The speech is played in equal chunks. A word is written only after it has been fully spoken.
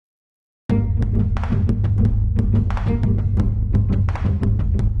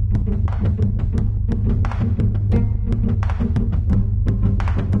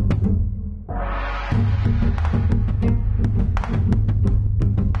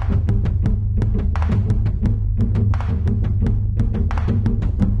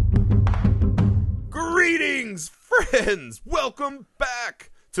Friends, welcome back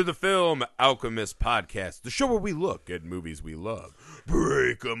to the Film Alchemist Podcast, the show where we look at movies we love,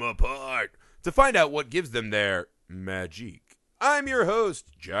 break them apart, to find out what gives them their magic. I'm your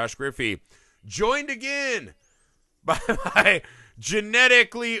host, Josh Griffey, joined again by my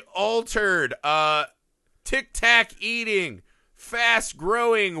genetically altered, tic-tac eating,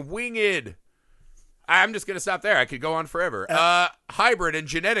 fast-growing, winged... I'm just going to stop there. I could go on forever. Hybrid and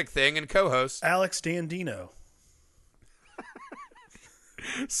genetic thing and co-host. Alex Dandino.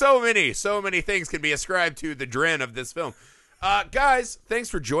 So many things can be ascribed to the Dren of this film. Guys, thanks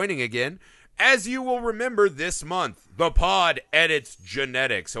for joining again. As you will remember, this month, the pod edits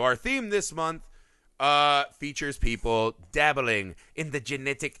genetics. So our theme this month features people dabbling in the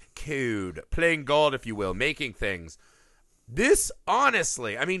genetic code, playing God, if you will, making things. This,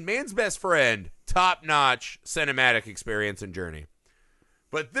 honestly, I mean, man's best friend, top-notch cinematic experience and journey.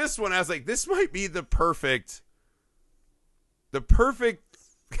 But this one, I was like, this might be the perfect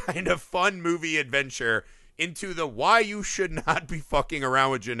kind of fun movie adventure into the why you should not be fucking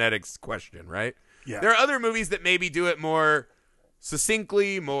around with genetics question, right? Yeah. There are other movies that maybe do it more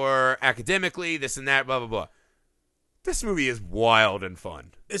succinctly, more academically, this and that, blah, blah, blah. This movie is wild and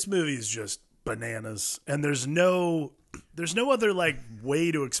fun. This movie is just bananas, and there's no other like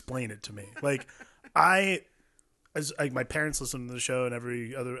way to explain it to me. Like my parents listen to the show, and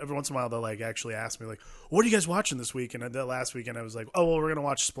every once in a while they'll like actually ask me like, "What are you guys watching this week?" And that last weekend I was like, "Oh, well, we're gonna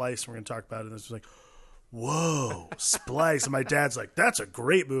watch Splice. And we're gonna talk about it." And this was like, "Whoa, Splice!" And my dad's like, "That's a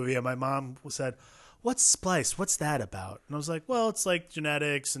great movie." And my mom said, "What's Splice? What's that about?" And I was like, "Well, it's like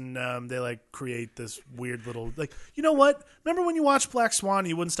genetics, and they like create this weird little like, you know what? Remember when you watched Black Swan?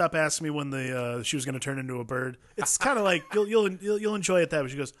 You wouldn't stop asking me when she was going to turn into a bird. It's kind of like you'll enjoy it that way."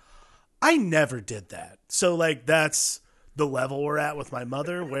 She goes, "I never did that." So like that's the level we're at with my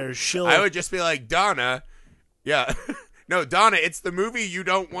mother, where I would just be like, Donna, yeah. No, Donna, it's the movie you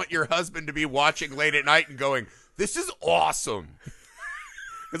don't want your husband to be watching late at night and going, "This is awesome."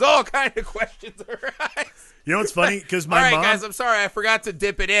 Because all kind of questions arise. You know what's funny? Because my all right, mom... guys, I'm sorry, I forgot to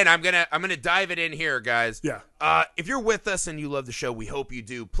dip it in. I'm gonna dive it in here, guys. Yeah. If you're with us and you love the show, we hope you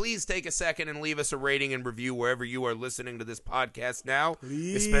do. Please take a second and leave us a rating and review wherever you are listening to this podcast now,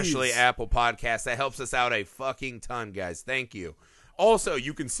 Please. Especially Apple Podcasts. That helps us out a fucking ton, guys. Thank you. Also,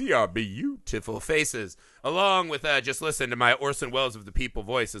 you can see our beautiful faces, along with just listen to my Orson Welles of the People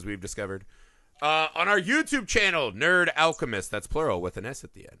voice, as we've discovered. On our YouTube channel, Nerd Alchemist. That's plural with an S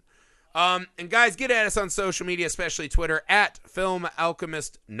at the end. And guys, get at us on social media, especially Twitter, at Film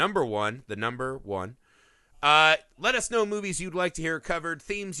Alchemist #1, the number 1. Let us know movies you'd like to hear covered,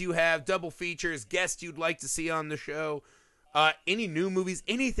 themes you have, double features, guests you'd like to see on the show, any new movies,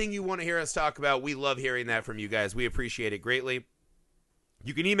 anything you want to hear us talk about. We love hearing that from you guys. We appreciate it greatly.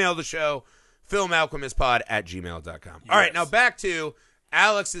 You can email the show, filmalchemistpod@gmail.com. Yes. All right, now back to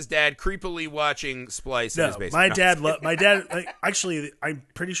Alex's dad creepily watching Splice in his basement. My dad, actually, I'm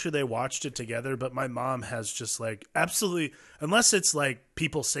pretty sure they watched it together, but my mom has just like absolutely, unless it's like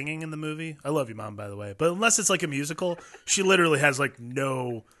people singing in the movie. I love you, Mom, by the way. But unless it's like a musical, she literally has like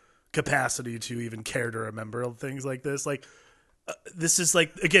no capacity to even care to remember things like this. Like, this is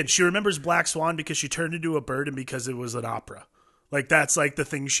like, again, she remembers Black Swan because she turned into a bird and because it was an opera. Like, that's like the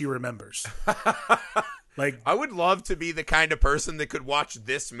thing she remembers. Like, I would love to be the kind of person that could watch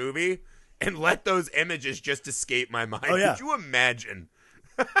this movie and let those images just escape my mind. Oh, yeah. Could you imagine?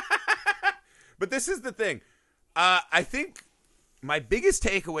 But this is the thing. I think my biggest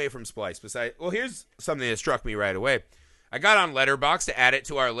takeaway from Splice, here's something that struck me right away. I got on Letterboxd to add it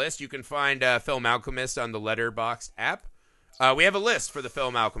to our list. You can find Film Alchemist on the Letterboxd app. We have a list for the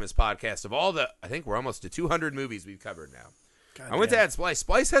Film Alchemist podcast of all I think we're almost to 200 movies we've covered now. I went to add Splice.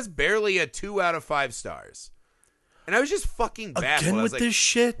 Splice has barely a 2 out of 5 stars. And I was just fucking baffled. Again with this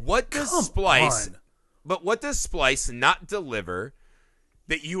shit? What does Splice not deliver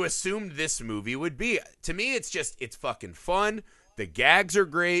that you assumed this movie would be? To me, it's fucking fun. The gags are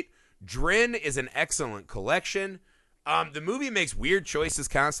great. Dren is an excellent collection. The movie makes weird choices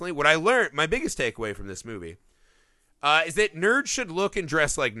constantly. What I learned, my biggest takeaway from this movie, is that nerds should look and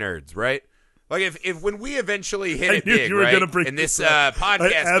dress like nerds, right? Like if when we eventually hit it big, right, and this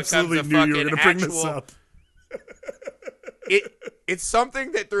podcast becomes a fucking actual, it's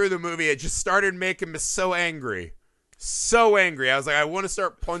something that through the movie it just started making me so angry. I was like, I want to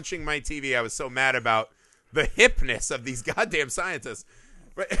start punching my TV. I was so mad about the hipness of these goddamn scientists.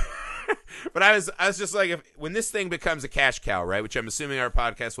 But I was just like, when this thing becomes a cash cow, right, which I'm assuming our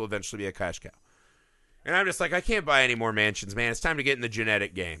podcast will eventually be a cash cow, and I'm just like, I can't buy any more mansions, man. It's time to get in the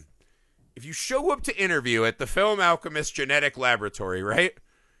genetic game. If you show up to interview at the Film Alchemist Genetic Laboratory, right,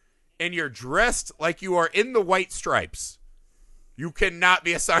 and you're dressed like you are in the White Stripes, you cannot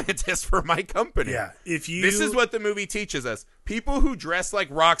be a scientist for my company. Yeah, if you... This is what the movie teaches us. People who dress like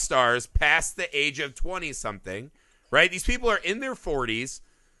rock stars past the age of 20-something, right? These people are in their 40s,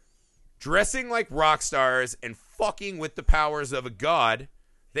 dressing like rock stars and fucking with the powers of a god.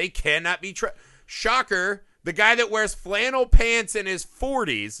 They cannot be... Shocker, the guy that wears flannel pants in his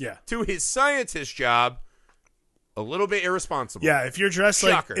 40s to his scientist job, a little bit irresponsible. Yeah, if you're dressed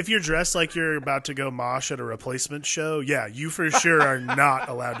Shocker. like you're about to go mosh at a replacement show, yeah, you for sure are not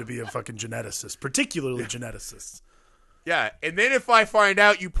allowed to be a fucking geneticist, particularly geneticists. Yeah, and then if I find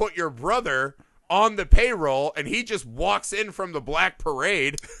out you put your brother on the payroll and he just walks in from the Black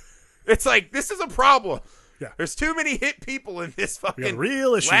Parade, it's like, this is a problem. Yeah. There's too many hit people in this fucking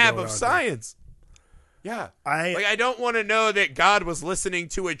real issue lab going of on science. Yeah. I don't want to know that God was listening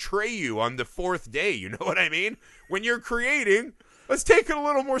to Atreyu on the 4th day. You know what I mean? When you're creating, let's take it a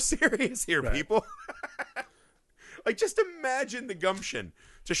little more serious here, people. Like, just imagine the gumption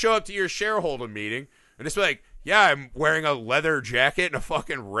to show up to your shareholder meeting and just be like, yeah, I'm wearing a leather jacket and a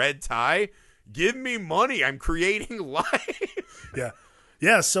fucking red tie. Give me money. I'm creating life. Yeah.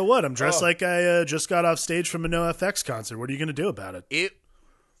 Yeah, so what? I'm dressed like I just got off stage from a NoFX concert. What are you going to do about it?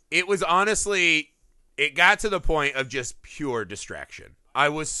 It was honestly... It got to the point of just pure distraction. I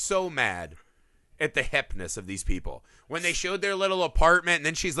was so mad at the hipness of these people. When they showed their little apartment, and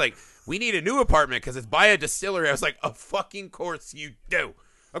then she's like, we need a new apartment because it's by a distillery. I was like, of fucking course you do.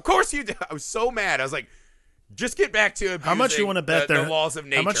 Of course you do. I was so mad. I was like, just get back to abusing how much you want to bet the laws of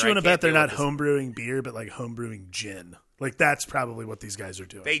nature. How much you want to bet they're not homebrewing beer, but like homebrewing gin? Like, that's probably what these guys are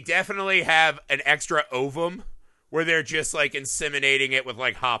doing. They definitely have an extra ovum where they're just like inseminating it with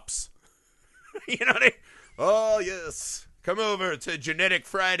like hops. You know what I mean? Oh, yes. Come over to Genetic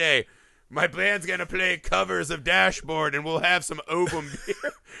Friday. My band's going to play covers of Dashboard, and we'll have some ovum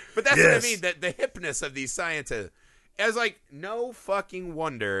beer. But that's what I mean, the hipness of these scientists. I was like, no fucking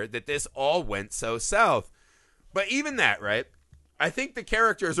wonder that this all went so south. But even that, right? I think the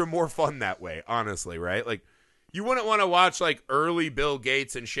characters are more fun that way, honestly, right? Like, you wouldn't want to watch, like, early Bill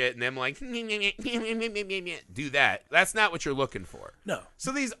Gates and shit and them, like, do that. That's not what you're looking for. No.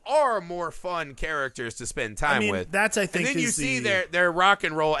 So these are more fun characters to spend time with. That's, I think, and then you see their rock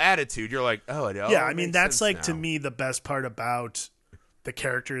and roll attitude. You're like, oh, it all that's, like, now. to me, the best part about the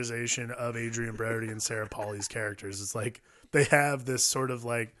characterization of Adrian Brody and Sarah Pauli's characters. It's like, they have this sort of,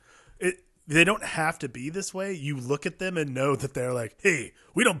 like... They don't have to be this way. You look at them and know that they're like, hey,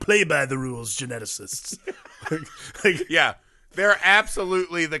 we don't play by the rules, geneticists. Yeah, they're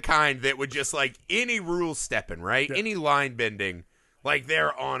absolutely the kind that would just like any rule stepping, right? Yeah. Any line bending, like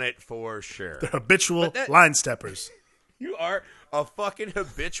they're on it for sure. They're habitual line steppers. You are a fucking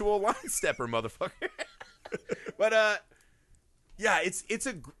habitual line stepper, motherfucker. But yeah,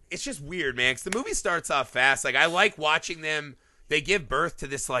 it's just weird, man. 'Cause the movie starts off fast. Like I like watching them. They give birth to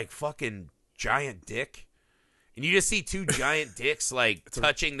this like fucking giant dick, and you just see two giant dicks like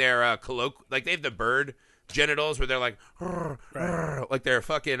touching their like they have the bird genitals where they're like like they're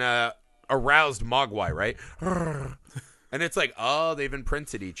fucking aroused mogwai, right? And it's like, oh, they've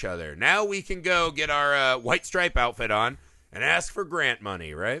imprinted each other. Now we can go get our white stripe outfit on and ask for grant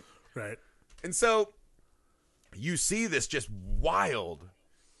money, right? Right. And so you see this just wild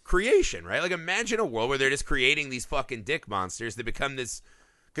creation, right? Like imagine a world where they're just creating these fucking dick monsters that become this,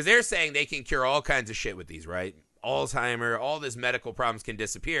 because they're saying they can cure all kinds of shit with these, right? Alzheimer, all this medical problems can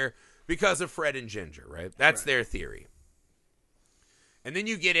disappear because of Fred and Ginger, right? That's their theory. And then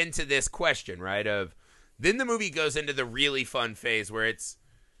you get into this question, right, of then the movie goes into the really fun phase where it's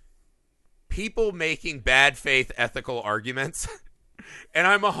people making bad faith ethical arguments. And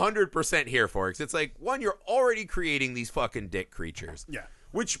I'm 100% here for it. 'Cause it's like, one, you're already creating these fucking dick creatures. Yeah.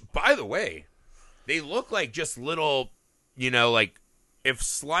 Which, by the way, they look like just little, you know, like if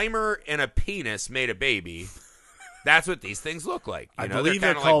Slimer and a penis made a baby, that's what these things look like. You know,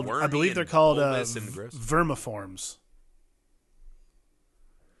 they're called vermiforms.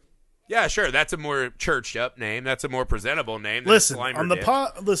 Yeah, sure. That's a more churched up name. That's a more presentable name. Listen, than on the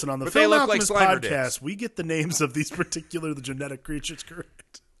but Film Alchemist podcast, we get the names of these particular genetic creatures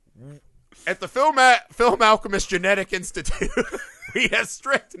correct. At the Film Alchemist Genetic Institute, we have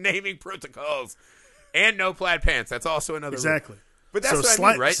strict naming protocols and no plaid pants. That's also another exactly. Rule. But that's what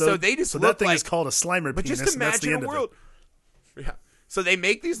I mean, right? So they just so look that thing like, is called a Slimer but penis. Just imagine and that's the end a world. Of it. Yeah. So they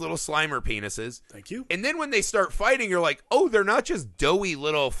make these little Slimer penises. Thank you. And then when they start fighting, you're like, oh, they're not just doughy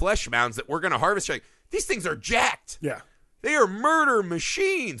little flesh mounds that we're going to harvest. You're like, these things are jacked. Yeah. They are murder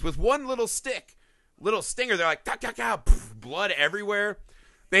machines with one little stick, little stinger. They're like, blood everywhere.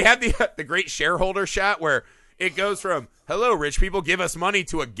 They have the great shareholder shot where It goes from, hello, rich people, give us money,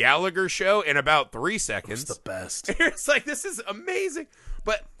 to a Gallagher show in about 3 seconds. It's the best. It's like, this is amazing.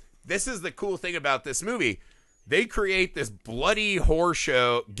 But this is the cool thing about this movie. They create this bloody horror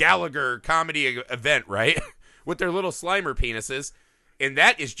show, Gallagher comedy event, right? With their little Slimer penises. And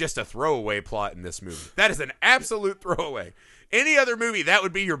that is just a throwaway plot in this movie. That is an absolute throwaway. Any other movie, that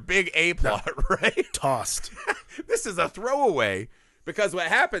would be your big A plot, right? Tossed. This is a throwaway, because what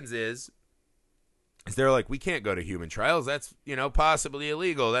happens is they're like, we can't go to human trials. That's, possibly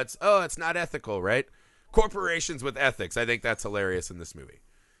illegal. It's not ethical, right? Corporations with ethics. I think that's hilarious in this movie.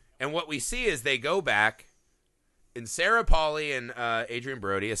 And what we see is they go back, and Sarah Polley and Adrian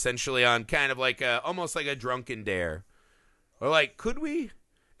Brody, essentially on kind of like almost like a drunken dare, are like, could we?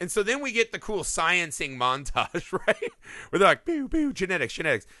 And so then we get the cool sciencing montage, right? Where they're like, pew, pew, genetics.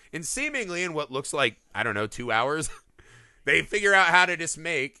 And seemingly in what looks like, 2 hours, they figure out how to just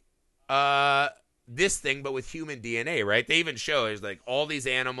make this thing, but with human DNA, right? They even show there's like all these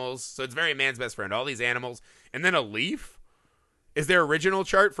animals. So it's very Man's Best Friend, all these animals. And then a leaf is their original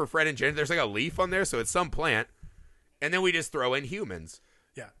chart for Fred and Jen. There's like a leaf on there, so it's some plant. And then we just throw in humans.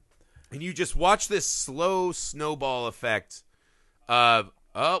 Yeah. And you just watch this slow snowball effect of,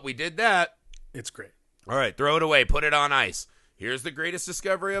 we did that. It's great. All right, throw it away. Put it on ice. Here's the greatest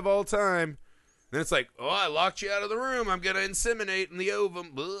discovery of all time. Then it's like, I locked you out of the room. I'm going to inseminate in the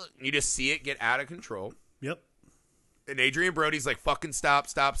ovum. Blah. You just see it get out of control. Yep. And Adrian Brody's like, fucking stop.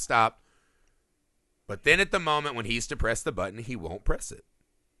 But then at the moment when he's to press the button, he won't press it.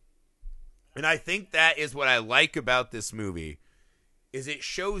 And I think that is what I like about this movie, is it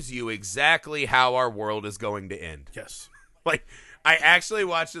shows you exactly how our world is going to end. Yes. Like, I actually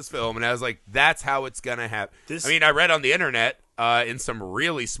watched this film, and I was like, that's how it's going to happen. I read on the internet, in some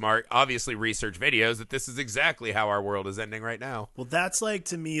really smart, obviously research videos, that this is exactly how our world is ending right now. Well, that's like,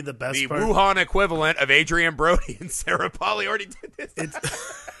 to me, the best the part. Wuhan equivalent of Adrian Brody and Sarah Polley already did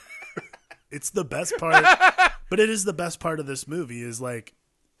this. It's the best part, but it is the best part of this movie, is like,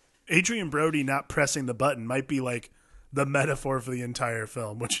 Adrian Brody not pressing the button might be like the metaphor for the entire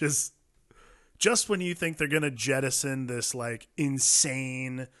film, which is just when you think they're going to jettison this like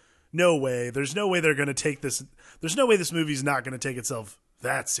insane, there's no way they're going to take this. There's no way this movie's not going to take itself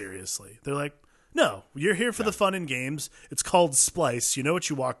that seriously. They're like, no, you're here for the fun and games. It's called Splice. You know what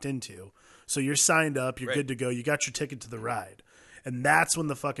you walked into. So you're signed up. You're good to go. You got your ticket to the ride. And that's when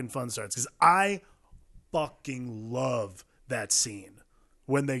the fucking fun starts. Because I fucking love that scene.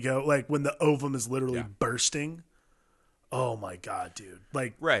 When they go, like, when the ovum is literally bursting. Oh, my God, dude.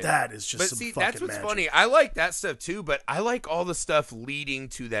 Like, that is just fucking that's what's magic. funny. I like that stuff, too, but I like all the stuff leading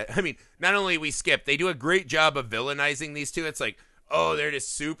to that. I mean, not only we skip, they do a great job of villainizing these two. It's like, they're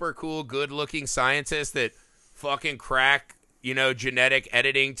just super cool, good-looking scientists that fucking crack, genetic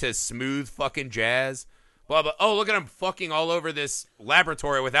editing to smooth fucking jazz. Blah, blah. Oh, look at them fucking all over this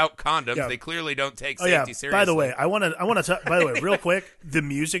laboratory without condoms. Yeah. They clearly don't take safety seriously. By the way, I want to by the way, real quick, the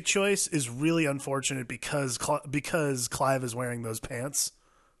music choice is really unfortunate because Clive is wearing those pants,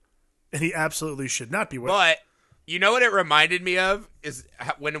 and he absolutely should not be wearing. But you know what it reminded me of is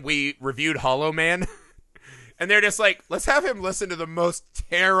when we reviewed Hollow Man, and they're just like, let's have him listen to the most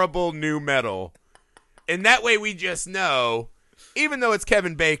terrible new metal, and that way we just know, even though it's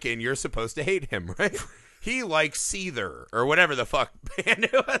Kevin Bacon, you're supposed to hate him, right? He likes Seether or whatever the fuck band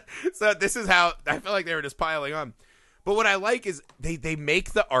it was. So this is how I feel like they were just piling on. But what I like is they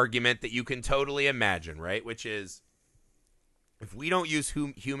make the argument that you can totally imagine, right? Which is, if we don't use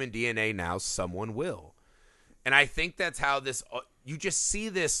human DNA now, someone will. And I think that's how this, you just see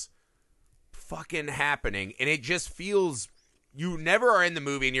this fucking happening. And it just feels, you never are in the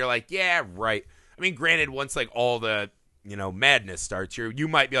movie and you're like, yeah, right. I mean, granted, once like all the, madness starts, you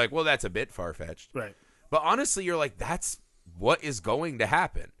might be like, well, that's a bit far-fetched. Right. But honestly, you're like, that's what is going to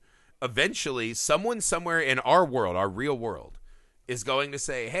happen. Eventually, someone somewhere in our world, our real world, is going to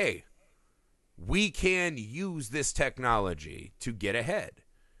say, hey, we can use this technology to get ahead.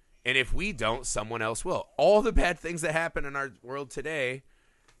 And if we don't, someone else will. All the bad things that happen in our world today,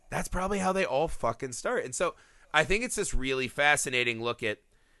 that's probably how they all fucking start. And so I think it's this really fascinating look at,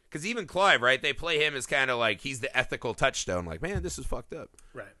 because even Clive, right, they play him as kind of like he's the ethical touchstone. Like, man, this is fucked up.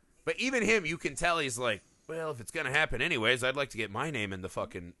 Right. But even him, you can tell he's like, well, if it's going to happen anyways, I'd like to get my name in the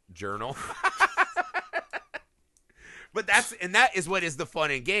fucking journal. But that is what is the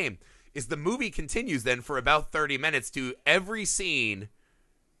fun in game, is the movie continues then for about 30 minutes to every scene,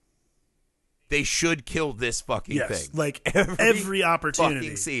 they should kill this fucking thing. Like every opportunity.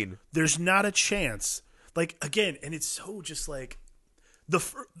 Fucking scene. There's not a chance. Like, again, and it's so just like,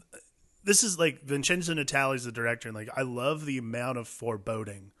 this is like Vincenzo Natali's the director, and like I love the amount of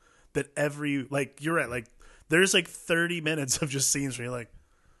foreboding that you're right, like there's like 30 minutes of just scenes where you're like,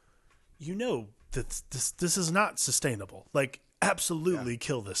 that this is not sustainable. Like, absolutely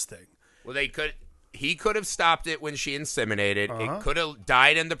kill this thing. Well, he could have stopped it when she inseminated. Uh-huh. It could have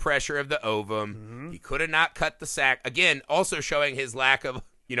died in the pressure of the ovum. Mm-hmm. He could have not cut the sac. Again, also showing his lack of,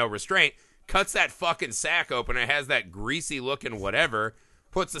 restraint. Cuts that fucking sack open. It has that greasy looking whatever.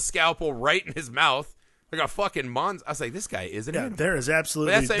 Puts the scalpel right in his mouth. Like a fucking monster. I was like, this guy isn't Yeah, it? there is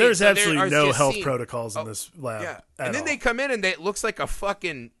absolutely But that's what I mean. there's So there absolutely are no just health scenes- protocols in this lab. Yeah. at And then all. they come in and it looks like a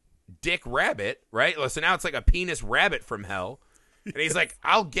fucking dick rabbit, right? So now it's like a penis rabbit from hell. And he's like,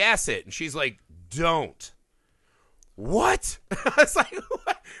 I'll gas it. And she's like, don't. What? I was like,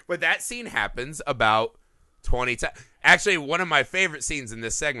 what? But that scene happens about 20 times. Actually, one of my favorite scenes in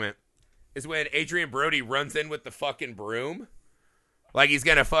this segment is when Adrian Brody runs in with the fucking broom. Like he's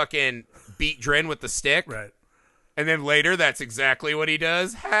going to fucking beat Dren with the stick. Right. And then later, that's exactly what he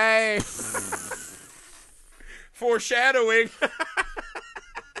does. Hey. Foreshadowing.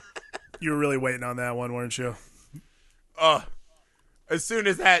 You were really waiting on that one, weren't you? As soon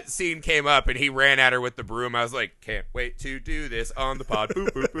as that scene came up and he ran at her with the broom, I was like, can't wait to do this on the pod.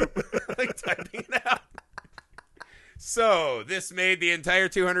 Boop, boop, boop. Like typing it out. So, this made the entire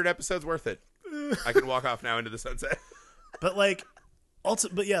 200 episodes worth it. I can walk off now into the sunset. But like,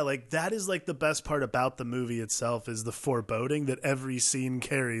 but yeah, like that is like the best part about the movie itself is the foreboding that every scene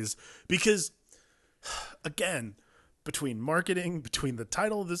carries. Because, again, between marketing, between the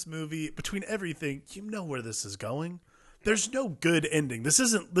title of this movie, between everything, you know where this is going. There's no good ending. This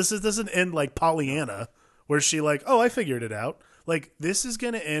doesn't end like Pollyanna, where she like, oh, I figured it out. Like, this is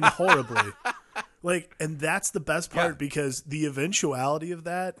gonna end horribly. Like, and that's the best part because the eventuality of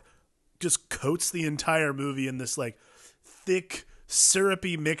that just coats the entire movie in this like thick,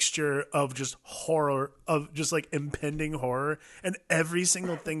 syrupy mixture of just horror, of just like impending horror, and every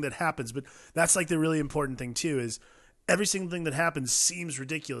single thing that happens. But that's like the really important thing too is every single thing that happens seems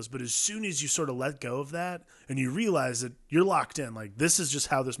ridiculous, but as soon as you sort of let go of that and you realize that you're locked in, like this is just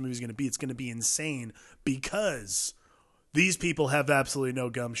how this movie's going to be. It's going to be insane because these people have absolutely no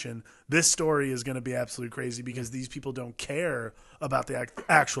gumption. This story is going to be absolutely crazy because these people don't care about the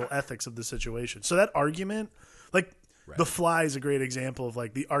actual ethics of the situation. So that argument, like The Fly is a great example of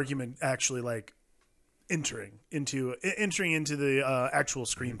like the argument actually like entering into the actual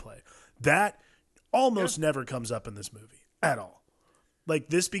screenplay. That almost never comes up in this movie at all. Like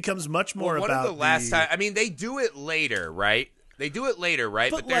this becomes much more one about of the last time. I mean, they do it later, right? But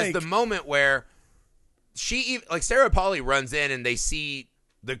there's the moment where Sarah Polley runs in and they see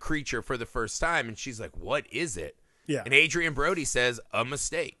the creature for the first time, and she's like, "What is it?" Yeah. And Adrian Brody says, "A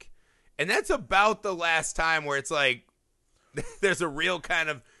mistake," and that's about the last time where it's like there's a real kind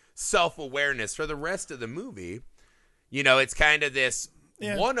of self-awareness. For the rest of the movie, it's kind of this.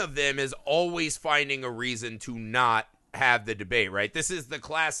 Yeah. One of them is always finding a reason to not have the debate, right? This is the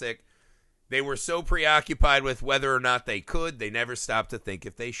classic. They were so preoccupied with whether or not they could, they never stopped to think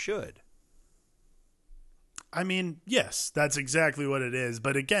if they should. I mean, yes, that's exactly what it is.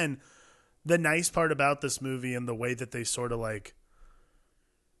 But again, the nice part about this movie and the way they sort of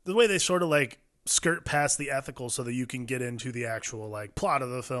skirt past the ethical so that you can get into the actual like plot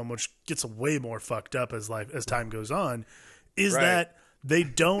of the film, which gets way more fucked up as time goes on, is that they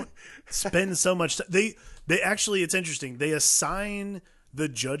don't spend so much time. They actually, it's interesting. They assign the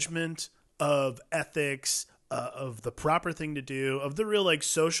judgment of ethics, of the proper thing to do, of the real like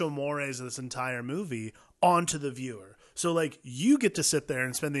social mores of this entire movie onto the viewer. So like you get to sit there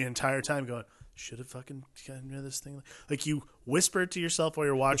and spend the entire time going, should have fucking gotten rid of this thing. Like you whisper it to yourself while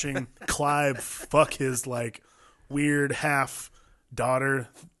you're watching Clive fuck his like weird half daughter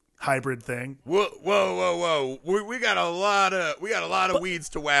hybrid thing. Whoa! We got a lot of weeds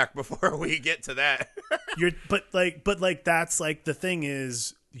to whack before we get to that. but that's like the thing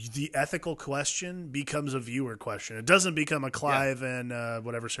is the ethical question becomes a viewer question. It doesn't become a Clive and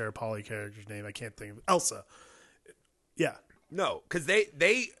whatever Sarah Polley character's name. I can't think of Elsa. Yeah. No, because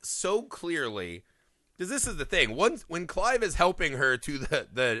they so clearly. Because this is the thing. When Clive is helping her to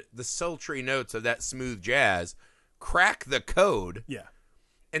the sultry notes of that smooth jazz, crack the code. Yeah.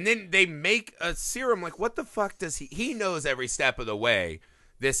 And then they make a serum. Like, what the fuck does he knows every step of the way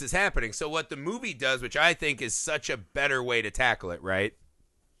this is happening. So what the movie does, which I think is such a better way to tackle it, right,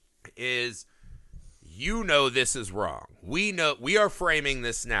 is this is wrong. We are framing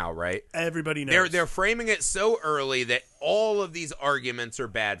this now, right? Everybody knows. They're framing it so early that all of these arguments are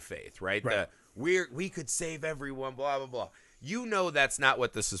bad faith, right? We could save everyone, blah, blah, blah. That's not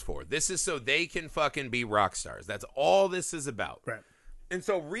what this is for. This is so they can fucking be rock stars. That's all this is about. Right. And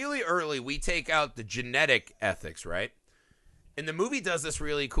so really early, we take out the genetic ethics, right? And the movie does this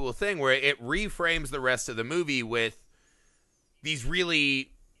really cool thing where it reframes the rest of the movie with these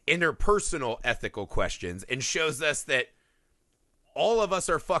really interpersonal ethical questions and shows us that all of us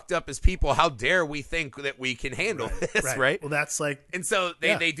are fucked up as people. How dare we think that we can handle this, right? Well, that's like... And so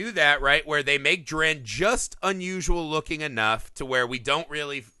they do that, right, where they make Dren just unusual looking enough to where we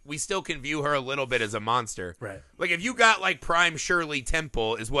still can view her a little bit as a monster. Right. Like, if you got, like, Prime Shirley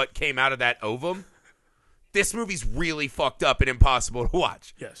Temple is what came out of that ovum, this movie's really fucked up and impossible to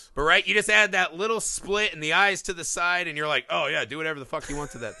watch. Yes. But, right, you just add that little split and the eyes to the side, and you're like, oh, yeah, do whatever the fuck you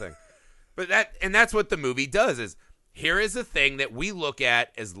want to that thing. But that's what the movie does is, here is a thing that we look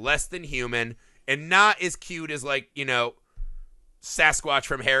at as less than human and not as cute as, like, you know, Sasquatch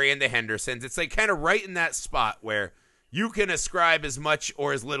from Harry and the Hendersons. It's, like, kind of right in that spot where you can ascribe as much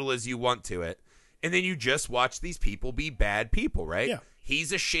or as little as you want to it. And then you just watch these people be bad people, right? Yeah.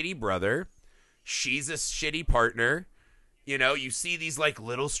 He's a shitty brother. She's a shitty partner. You know, you see these, like,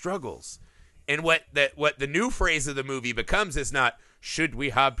 little struggles. And what the new phrase of the movie becomes is not, should we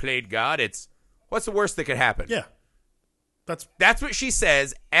have played God? It's, what's the worst that could happen? Yeah. That's what she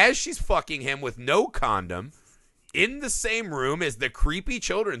says as she's fucking him with no condom in the same room as the creepy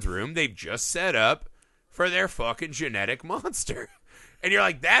children's room they've just set up for their fucking genetic monster. And you're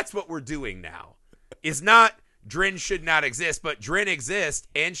like, that's what we're doing now. Is not Dren should not exist, but Dren exists,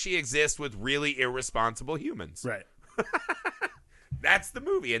 and she exists with really irresponsible humans. Right. That's the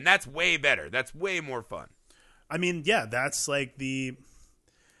movie, and that's way better. That's way more fun. I mean, yeah, that's like the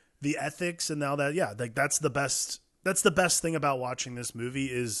ethics and all that. Yeah, like that's the best thing about watching this movie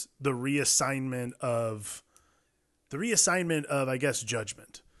is the reassignment of I guess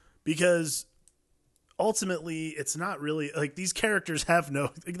judgment, because ultimately it's not really like these characters have no,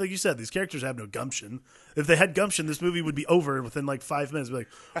 like you said, these characters have no gumption. If they had gumption, this movie would be over within like 5 minutes. Be like,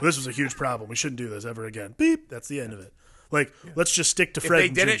 well, this was a huge problem. We shouldn't do this ever again. Beep. That's the end of it. Like, let's just stick to Fred.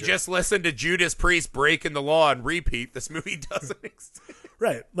 If they didn't just listen to Judas Priest breaking the law and repeat, this movie doesn't exist.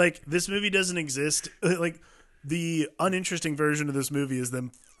 Right. Like, this movie doesn't exist. Like, the uninteresting version of this movie is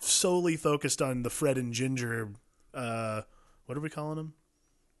them solely focused on the Fred and Ginger, what are we calling them?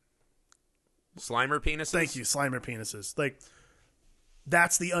 Slimer penises? Thank you, Slimer penises. Like,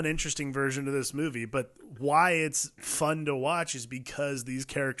 that's the uninteresting version of this movie, but why it's fun to watch is because these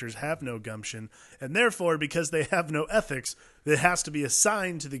characters have no gumption, and therefore, because they have no ethics, it has to be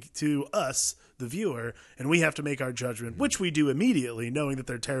assigned to us, the viewer, and we have to make our judgment, which we do immediately, knowing that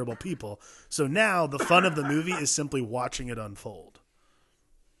they're terrible people. So now, the fun of the movie is simply watching it unfold.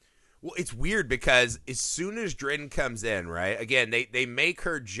 Well, it's weird because as soon as Dren comes in, right, again, they make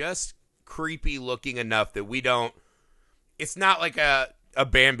her just creepy looking enough that we don't, it's not like a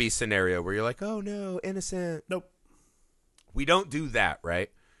Bambi scenario where you're like, oh no, innocent. Nope. We don't do that,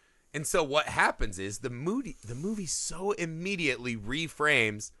 right? And so what happens is the movie so immediately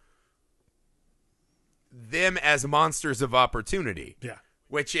reframes them as monsters of opportunity. Yeah.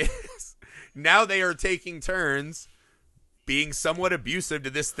 Which is now they are taking turns being somewhat abusive to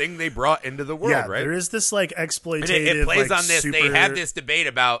this thing they brought into the world, right? There is this like exploitative. And it plays like, on this. super... They have this debate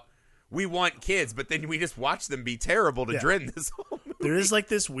about we want kids, but then we just watch them be terrible to Dren this whole movie. There is like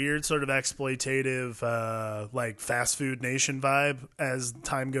this weird sort of exploitative, like fast food nation vibe as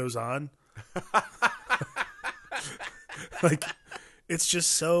time goes on. Like, it's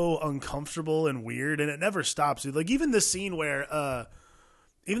just so uncomfortable and weird, and it never stops. Like even the scene where,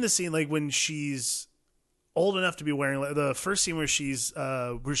 like when she's old enough to be wearing, like, the first scene where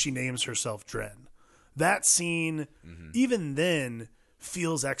where she names herself Dren. That scene, even then,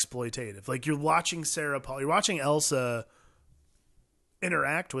 feels exploitative. Like you're watching you're watching Elsa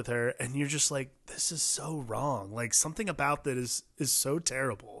interact with her, and you're just like, this is so wrong. Like something about that is so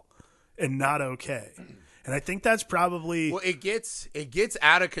terrible and not okay. And I think that's probably it gets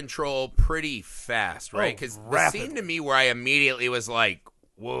out of control pretty fast, right? Because the scene to me where I immediately was like,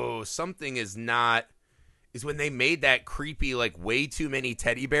 whoa, something is not, is when they made that creepy, like way too many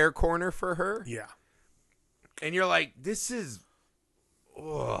teddy bear corner for her. Yeah. And you're like, this is,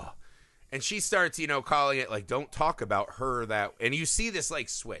 ugh. And she starts, calling it like, don't talk about her that, and you see this like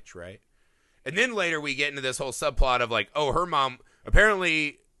switch, right? And then later we get into this whole subplot of like, oh, her mom,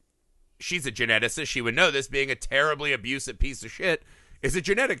 apparently she's a geneticist. She would know this, being a terribly abusive piece of shit is a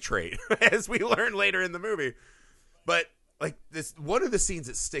genetic trait, as we learn later in the movie. But like this, one of the scenes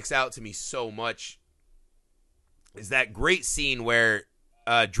that sticks out to me so much is that great scene where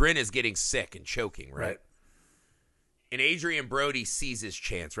Dren is getting sick and choking, right? And Adrian Brody sees his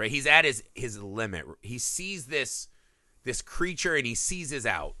chance, right? He's at his limit. He sees this creature and he sees his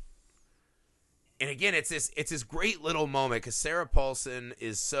out. And again, it's this great little moment because Sarah Paulson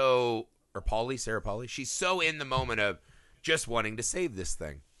is so, or Sarah Pauli, she's so in the moment of just wanting to save this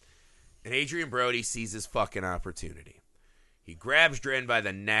thing. And Adrian Brody sees his fucking opportunity. He grabs Dren by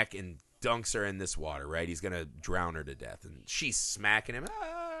the neck and dunks her in this water, right? He's going to drown her to death. And she's smacking him.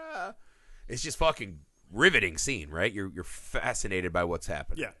 Ah! It's just fucking riveting scene, right? You're fascinated by what's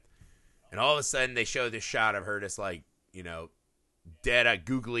happening. Yeah. And all of a sudden, they show this shot of her just like, dead,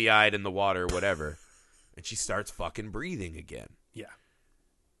 googly-eyed in the water, whatever. And she starts fucking breathing again. Yeah.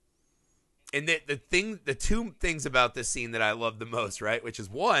 And the two things about this scene that I love the most, right? Which is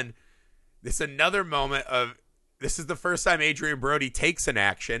one, this is another moment of, this is the first time Adrian Brody takes an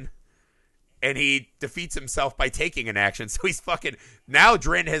action, and he defeats himself by taking an action. So he's fucking, now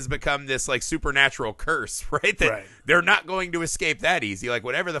Dren has become this like supernatural curse, right? That they're not going to escape that easy. Like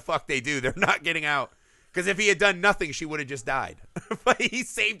whatever the fuck they do, they're not getting out. Because if he had done nothing, she would have just died. But he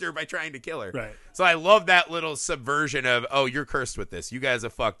saved her by trying to kill her. Right. So I love that little subversion of, oh, you're cursed with this. You guys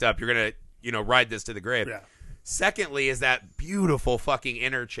have fucked up. You're going to, ride this to the grave. Yeah. Secondly is that beautiful fucking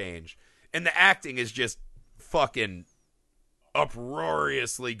interchange. And the acting is just fucking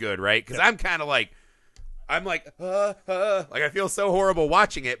uproariously good, right? Because I'm kind of like, like I feel so horrible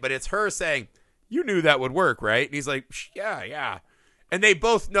watching it, but it's her saying, you knew that would work, right? And he's like, yeah. And they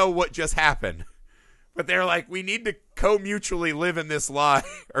both know what just happened. But they're like, we need to co-mutually live in this lie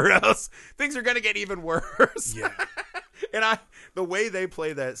or else things are going to get even worse. Yeah. And the way they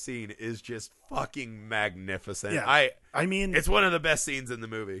play that scene is just fucking magnificent. Yeah. I mean, it's one of the best scenes in the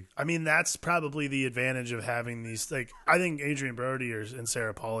movie. I mean, that's probably the advantage of having these, like, I think Adrian Brody and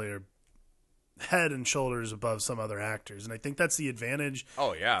Sarah Polley are head and shoulders above some other actors. And I think that's the advantage.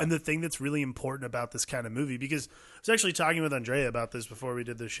 Oh, yeah. And the thing that's really important about this kind of movie, because I was actually talking with Andrea about this before we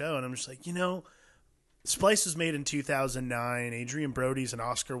did the show, and I'm just like, Splice was made in 2009. Adrian Brody's an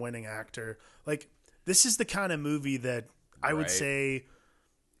Oscar-winning actor. Like, this is the kind of movie that I would say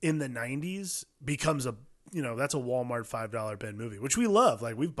in the 90s becomes that's a Walmart $5 bin movie, which we love.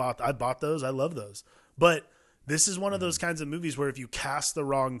 Like, I bought those. I love those. But this is one of those kinds of movies where if you cast the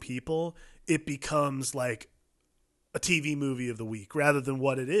wrong people, it becomes like a TV movie of the week rather than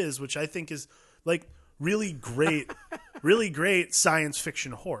what it is, which I think is like really great, really great science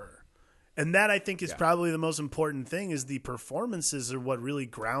fiction horror. And that, I think, is probably the most important thing, is the performances are what really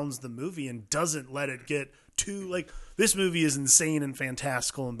grounds the movie and doesn't let it get too, like, this movie is insane and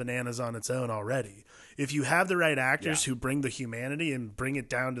fantastical and bananas on its own already. If you have the right actors who bring the humanity and bring it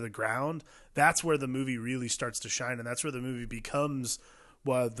down to the ground, that's where the movie really starts to shine, and that's where the movie becomes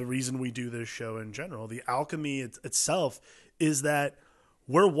the reason we do this show in general. The alchemy itself is that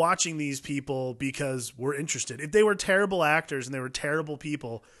we're watching these people because we're interested. If they were terrible actors and they were terrible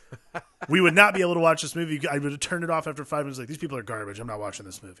people, we would not be able to watch this movie. I would have turned it off after 5 minutes. Like, these people are garbage. I'm not watching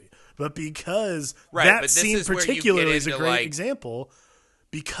this movie. But because that scene particularly is a great example,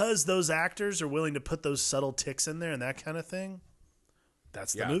 because those actors are willing to put those subtle ticks in there and that kind of thing,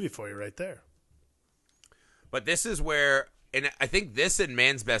 that's the movie for you right there. But this is where, and I think this and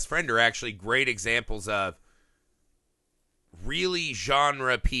Man's Best Friend are actually great examples of really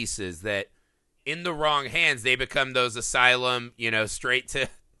genre pieces that in the wrong hands, they become those asylum, straight to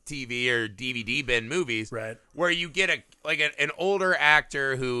TV or DVD bin movies, right? Where you get an older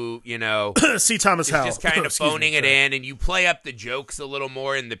actor who, C. Thomas Howell, just kind of phoning it in, and you play up the jokes a little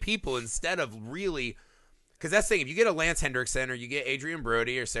more in the people instead of really, because that's the thing. If you get a Lance Hendrickson or you get Adrian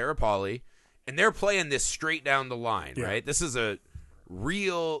Brody or Sarah Polley, and they're playing this straight down the line, right? This is a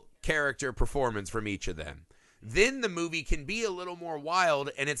real character performance from each of them. Then the movie can be a little more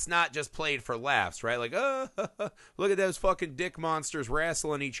wild, and it's not just played for laughs, right? Like, look at those fucking dick monsters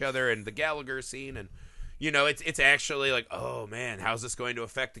wrestling each other, and the Gallagher scene, and it's actually like, oh man, how's this going to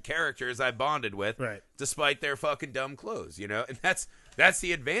affect the characters I bonded with, right? Despite their fucking dumb clothes, and that's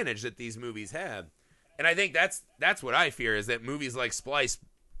the advantage that these movies have, and I think that's what I fear, is that movies like Splice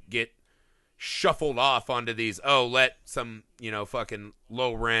get shuffled off onto these, let some fucking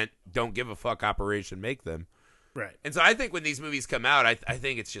low rent, don't give a fuck operation make them. Right. And so I think when these movies come out, I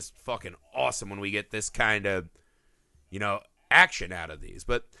think it's just fucking awesome when we get this kind of, action out of these.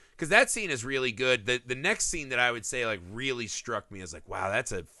 But because that scene is really good. The next scene that I would say like really struck me is like, wow,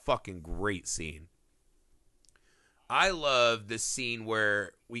 that's a fucking great scene. I love the scene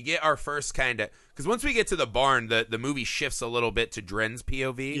where we get our first kind of, because once we get to the barn, the movie shifts a little bit to Dren's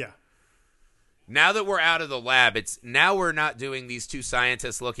POV. Yeah. Now that we're out of the lab, now we're not doing these two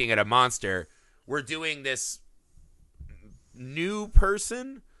scientists looking at a monster. We're doing this new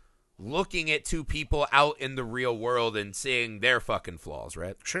person looking at two people out in the real world and seeing their fucking flaws,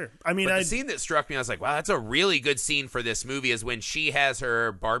 right? Sure. I mean, the scene that struck me, I was like, wow, that's a really good scene for this movie, is when she has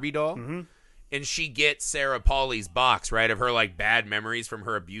her Barbie doll and she gets Sarah Polley's box, right, of her like bad memories from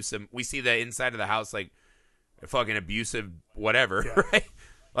her abuse. We see the inside of the house, like fucking abusive whatever, Yeah. right?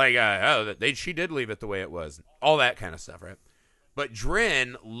 Like, she did leave it the way it was. All that kind of stuff, right? But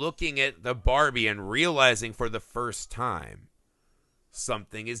Dren looking at the Barbie and realizing for the first time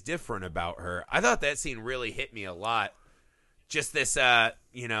something is different about her. I thought that scene really hit me a lot. Just this,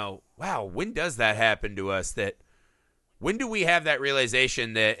 wow, when does that happen to us? When do we have that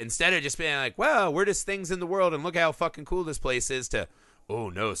realization that instead of just being like, well, we're just things in the world and look how fucking cool this place is, to, oh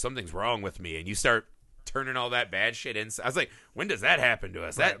no, something's wrong with me. And you start turning all that bad shit in. I was like, when does that happen to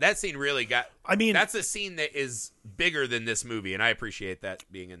us? Right. That scene really got, I mean, that's a scene that is bigger than this movie. And I appreciate that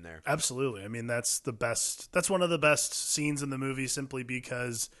being in there. absolutely. I mean, that's the best. That's one of the best scenes in the movie, simply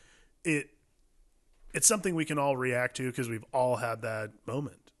because it's something we can all react to because we've all had that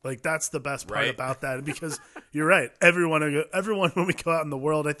moment. Like, that's the best part Right. about that, because you're right. Everyone when we go out in the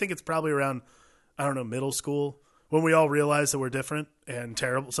world, I think it's probably around, I don't know, middle school, when we all realize that we're different and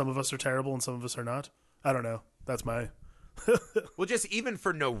terrible. Some of us are terrible and some of us are not. I don't know. That's my. Well, just even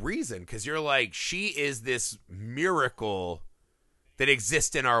for no reason, because you're like, she is this miracle that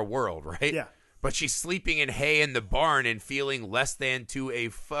exists in our world, right? Yeah. But she's sleeping in hay in the barn and feeling less than to a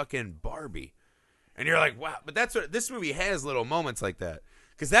fucking Barbie. And you're like, wow. But that's what this movie has, little moments like that.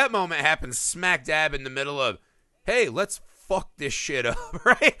 Because that moment happens smack dab in the middle of, hey, let's fuck this shit up,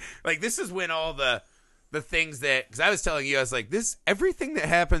 right? Like, this is when all the things that, because I was telling you, I was like, everything that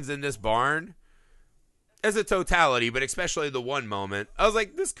happens in this barn as a totality, but especially the one moment, I was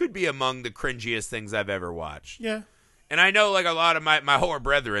like, this could be among the cringiest things I've ever watched. Yeah. And I know, like, a lot of my horror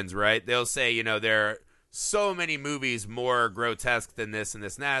brethrens, right? They'll say, there are so many movies more grotesque than this and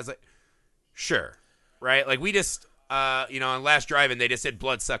this and that. I was like, sure, right? Like, we just, on Last Drive-In, they just said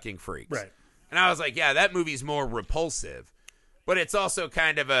blood-sucking freaks. Right. And I was like, yeah, that movie's more repulsive. But it's also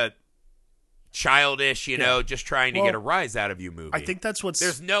kind of a childish, just trying to get a rise out of you movie. I think that's what's.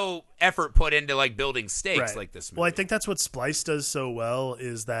 There's no effort put into, like, building stakes Right. like this movie. Well, I think that's what Splice does so well,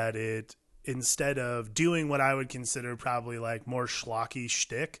 is that it, instead of doing what I would consider probably like more schlocky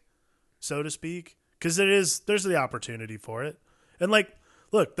shtick, so to speak, because there's the opportunity for it. And like,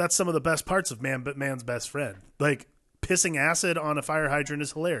 look, that's some of the best parts of Man's Best Friend. Like, pissing acid on a fire hydrant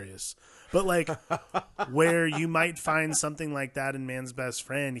is hilarious. But like, where you might find something like that in Man's Best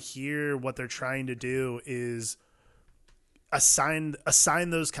Friend, here what they're trying to do is assign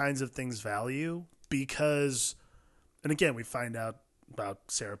those kinds of things value, because, and again, we find out about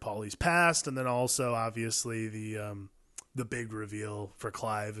Sarah Pauli's past, and then also obviously the big reveal for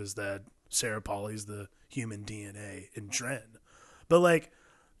Clive is that Sarah Pauli's the human DNA in Dren. But like,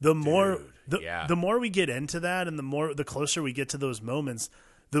 the more we get into that, and the closer we get to those moments,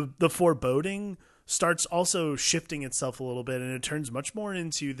 the foreboding starts also shifting itself a little bit, and it turns much more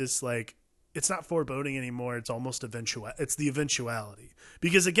into this, like, it's not foreboding anymore. It's almost it's the eventuality.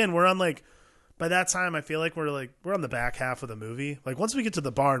 Because again, we're on, like, by that time, I feel like we're on the back half of the movie. Like, once we get to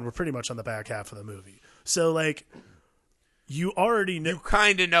the barn, we're pretty much on the back half of the movie. So like, you already know, you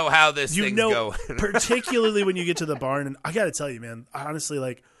kind of know how this thing's going. Particularly when you get to the barn. And I got to tell you, man, honestly,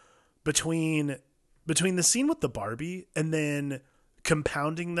 like, between the scene with the Barbie and then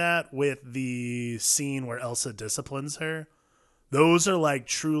compounding that with the scene where Elsa disciplines her, those are like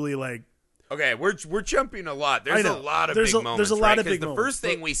truly like. Okay, we're jumping a lot. There's a lot of big moments. There's a lot of big the moments. First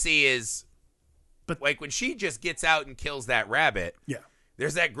thing we see is, like, when she just gets out and kills that rabbit. Yeah.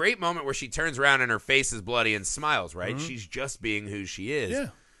 There's that great moment where she turns around and her face is bloody and smiles, right? Mm-hmm. She's just being who she is. Yeah.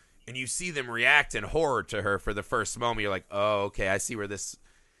 And you see them react in horror to her for the first moment. You're like, oh, okay, I see where this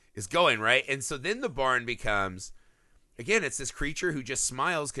is going, right? And so then the barn becomes, again, it's this creature who just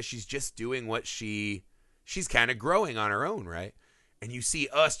smiles because she's just doing what she's kind of growing on her own, right? And you see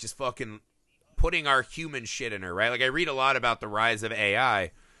us just fucking putting our human shit in her, right? Like, I read a lot about the rise of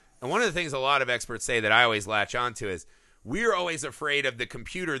AI. And one of the things a lot of experts say that I always latch onto is, we're always afraid of the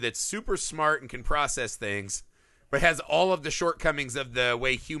computer that's super smart and can process things, but has all of the shortcomings of the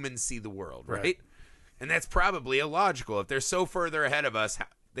way humans see the world, right? And that's probably illogical. If they're so further ahead of us,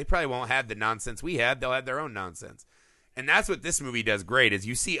 they probably won't have the nonsense we have. They'll have their own nonsense. And that's what this movie does great, is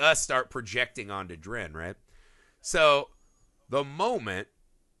you see us start projecting onto Dren, right? So the moment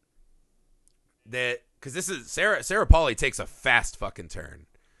that, because this is Sarah Pauli takes a fast fucking turn.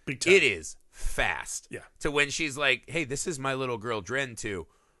 Big time. It is fast. Yeah. To when she's like, hey, this is my little girl Dren, to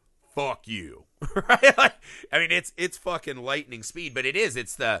fuck you. Right? Like, I mean, it's fucking lightning speed, but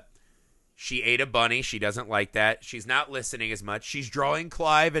it's she ate a bunny. She doesn't like that. She's not listening as much. She's drawing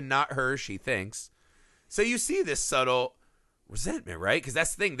Clive and not her, she thinks. So you see this subtle resentment, right? Because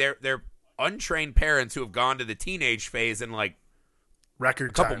that's the thing. They're untrained parents who have gone to the teenage phase in like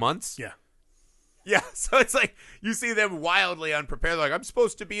record a couple time. months. Yeah. Yeah. So it's like you see them wildly unprepared. Like, I'm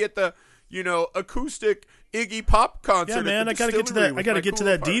supposed to be at the, acoustic Iggy Pop concert. Yeah, man, I gotta get to that. I gotta get to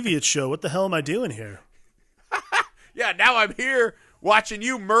that Deviant show. What the hell am I doing here? Yeah, now I'm here watching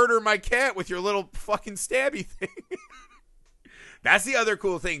you murder my cat with your little fucking stabby thing. That's the other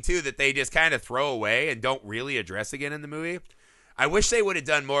cool thing too that they just kind of throw away and don't really address again in the movie. I wish they would have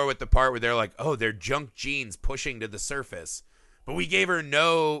done more with the part where they're like, oh, they're junk genes pushing to the surface. But we gave her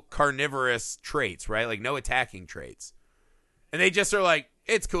no carnivorous traits, right? Like no attacking traits. And they just are like,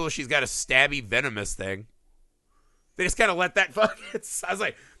 it's cool. She's got a stabby venomous thing. They just kind of let that fucking... I was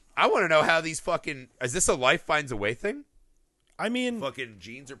like, I want to know how these fucking... Is this a life finds a way thing? I mean... Fucking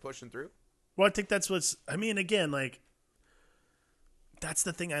genes are pushing through? Well, I think that's what's... I mean, again, like... That's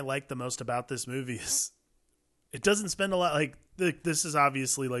the thing I like the most about this movie is... It doesn't spend a lot... Like, this is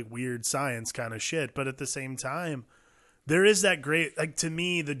obviously, like, weird science kind of shit, but at the same time, there is that great... Like, to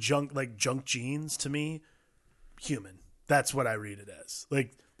me, the junk genes, to me, human. That's what I read it as.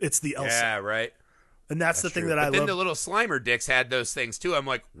 Like, it's the Elsa. Yeah, right. And that's the thing true. that I love. Then the little Slimer dicks had those things too. I'm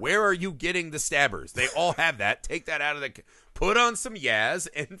like, where are you getting the stabbers? They all have that. Take that out of the... Put on some Yaz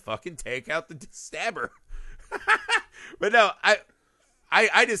and fucking take out the stabber. But no,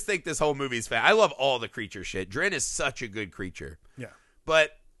 I just think this whole movie's fat. I love all the creature shit. Dren is such a good creature. Yeah.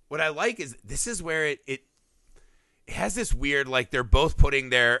 But what I like is this is where it has this weird, like they're both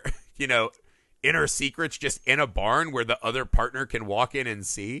putting their, inner secrets just in a barn where the other partner can walk in and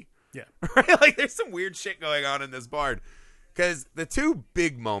see. Yeah. Right? Like there's some weird shit going on in this barn. Because the two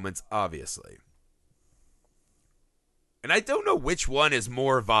big moments, obviously. And I don't know which one is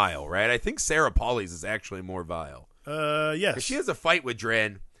more vile, right? I think Sarah Pauli's is actually more vile. Yes. She has a fight with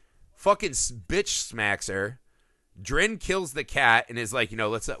Dren. Fucking bitch smacks her. Dren kills the cat and is like,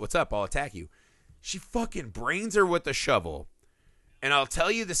 what's up? I'll attack you. She fucking brains her with the shovel. And I'll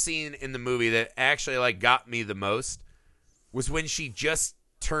tell you the scene in the movie that actually like got me the most was when she just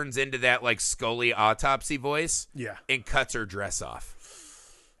turns into that like Scully autopsy voice, and cuts her dress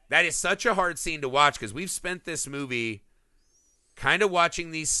off. That is such a hard scene to watch because we've spent this movie kind of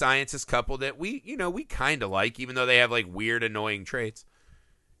watching these scientist couple that we kind of like, even though they have like weird, annoying traits.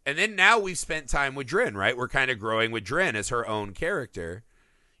 And then now we've spent time with Dren, right? We're kind of growing with Dren as her own character.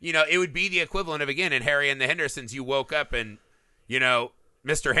 It would be the equivalent of, again, in Harry and the Hendersons, you woke up and,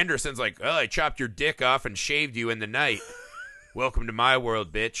 Mr. Henderson's like, oh, I chopped your dick off and shaved you in the night. Welcome to my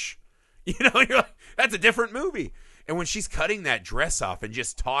world, bitch. You're like, that's a different movie. And when she's cutting that dress off and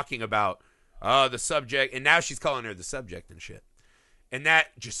just talking about, the subject, and now she's calling her the subject and shit. And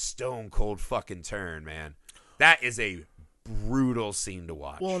that just stone cold fucking turn, man. That is a brutal scene to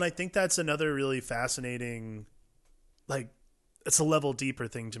watch. Well, and I think that's another really fascinating, like, it's a level deeper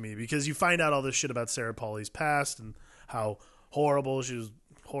thing to me because you find out all this shit about Sarah Pauli's past and how horrible she was,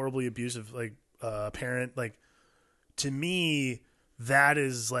 horribly abusive, like, parent, like, to me, that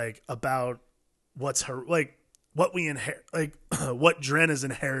is like about what's her, like what we inherit, like what Dren is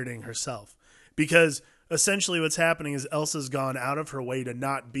inheriting herself. Because essentially what's happening is Elsa's gone out of her way to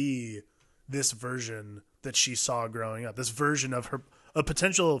not be this version that she saw growing up, this version of her, a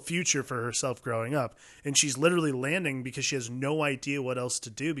potential future for herself growing up. And she's literally landing because she has no idea what else to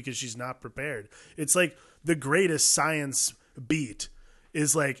do because she's not prepared. It's like the greatest science beat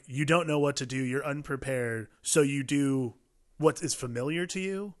is like, you don't know what to do. You're unprepared. So you do what is familiar to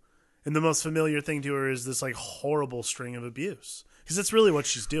you. And the most familiar thing to her is this like horrible string of abuse. Because that's really what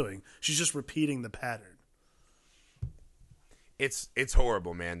she's doing. She's just repeating the pattern. It's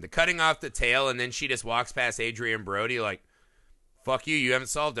horrible, man. The cutting off the tail and then she just walks past Adrian Brody like, fuck you. You haven't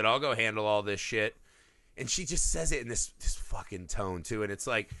solved it. I'll go handle all this shit. And she just says it in this fucking tone too. And it's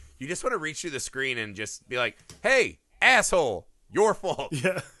like, you just want to reach through the screen and just be like, hey, asshole. Your fault.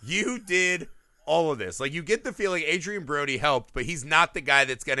 Yeah. You did all of this. Like, you get the feeling Adrian Brody helped, but he's not the guy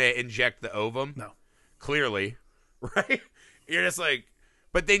that's going to inject the ovum. No. Clearly. Right? You're just like,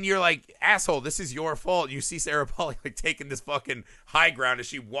 but then you're like, asshole, this is your fault. You see Sarah Pauli like taking this fucking high ground as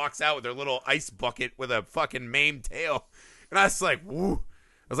she walks out with her little ice bucket with a fucking maimed tail. And I was like, woo.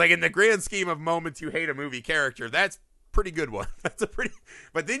 I was like, in the grand scheme of moments you hate a movie character, that's pretty good one.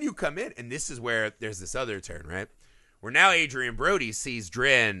 But then you come in, and this is where there's this other turn, right? Where now Adrian Brody sees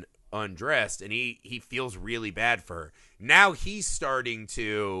Dren undressed, and he feels really bad for her. Now he's starting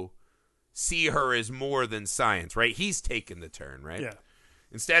to see her as more than science, right? He's taken the turn, right? Yeah.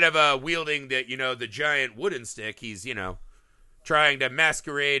 Instead of wielding the giant wooden stick, he's, trying to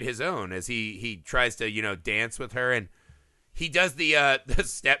masquerade his own as he tries to, dance with her. And he does the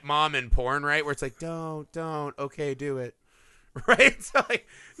stepmom in porn, right? Where it's like, don't, okay, do it. Right? So, like,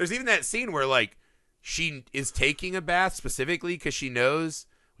 there's even that scene where, like, she is taking a bath specifically because she knows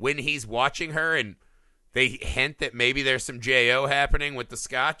when he's watching her, and they hint that maybe there's some J.O. happening with the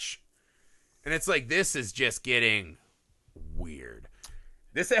scotch. And it's like, this is just getting weird.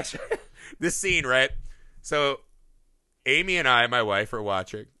 This scene, right? So Amy and I, my wife, are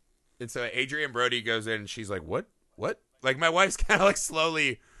watching. And so Adrian Brody goes in and she's like, what? Like, my wife's kind of like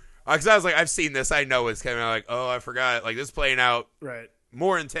slowly, because I was like, I've seen this. I know it's kind of like, oh, I forgot. Like, this is playing out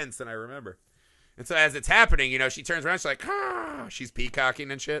more intense than I remember. And so as it's happening, she turns around. She's like, she's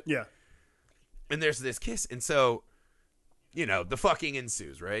peacocking and shit. Yeah. And there's this kiss. And so, the fucking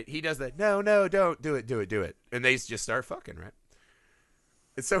ensues, right? He does that. No, don't do it. And they just start fucking, right?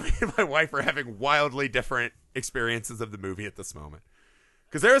 And so me and my wife are having wildly different experiences of the movie at this moment.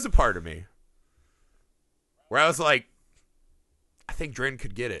 Because there was a part of me where I was like, I think Dren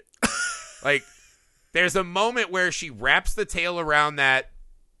could get it. Like, there's a moment where she wraps the tail around that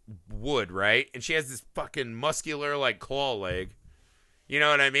wood, right? And she has this fucking muscular, like, claw leg. You know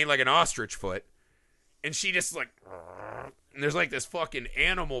what I mean? Like an ostrich foot. And she just, like, and there's, like, this fucking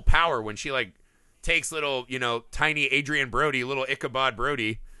animal power when she, like, takes little, tiny Adrian Brody, little Ichabod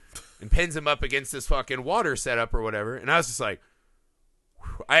Brody, and pins him up against this fucking water setup or whatever. And I was just like,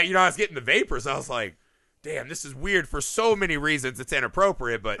 I was getting the vapors. I was like, damn, this is weird for so many reasons. It's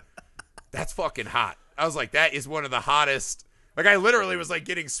inappropriate, but that's fucking hot. I was like, that is one of the hottest. Like, I literally was, like,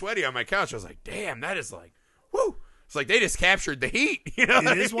 getting sweaty on my couch. I was like, damn, that is, like, woo. It's like they just captured the heat.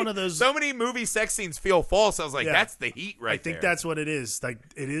 It is one of those. So many movie sex scenes feel false. I was like, that's the heat right there. I think that's what it is. Like,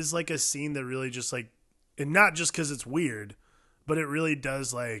 it is like a scene that really just, like, and not just because it's weird, but it really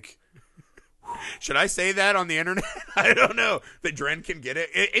does, like. Should I say that on the internet? I don't know. That Dren can get it.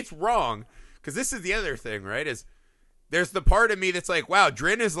 It's wrong. Because this is the other thing, right? Is there's the part of me that's like, wow,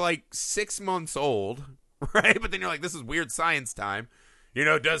 Dren is like 6 months old, right? But then you're like, this is weird science time.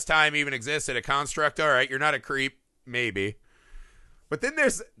 Does time even exist in a construct? All right, you're not a creep. Maybe. But then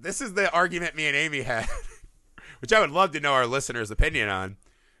this is the argument me and Amy had, which I would love to know our listeners' opinion on.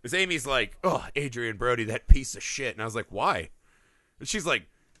 Is Amy's like, oh, Adrian Brody, that piece of shit. And I was like, why? And she's like,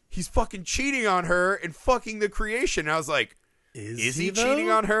 he's fucking cheating on her and fucking the creation. And I was like, is he cheating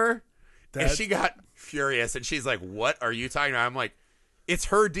on her? And she got furious. And she's like, what are you talking about? I'm like, it's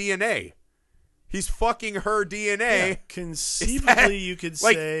her DNA. He's fucking her DNA. Yeah, conceivably, you could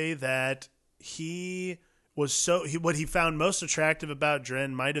say that he was what he found most attractive about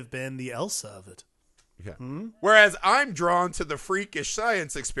Dren might have been the Elsa of it. Yeah. Whereas I'm drawn to the freakish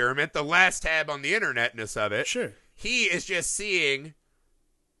science experiment, the last tab on the internetness of it. Sure. He is just seeing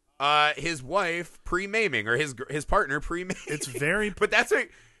his wife pre-maiming, or his partner pre-maiming. It's very... But that's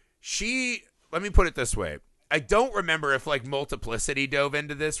like, let me put it this way. I don't remember if, like, Multiplicity dove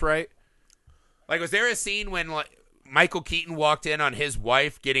into this, right? Like, was there a scene when, like, Michael Keaton walked in on his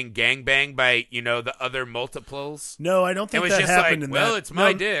wife getting gangbanged by, the other multiples? No, I don't think that happened in that. Well, it's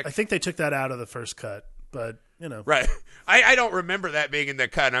my dick. I think they took that out of the first cut, but, Right. I don't remember that being in the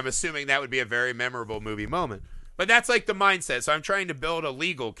cut, and I'm assuming that would be a very memorable movie moment. But that's, like, the mindset. So I'm trying to build a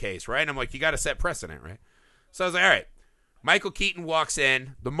legal case, right? And I'm like, you got to set precedent, right? So I was like, all right. Michael Keaton walks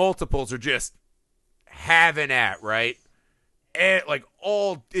in. The multiples are just having at, right? And, like,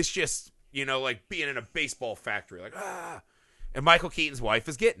 it's just... like being in a baseball factory, like, and Michael Keaton's wife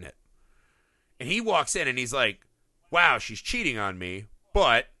is getting it. And he walks in and he's like, wow, she's cheating on me,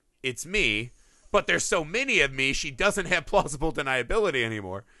 but it's me. But there's so many of me, she doesn't have plausible deniability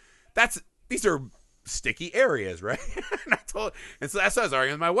anymore. These are sticky areas, right? And so that's what I was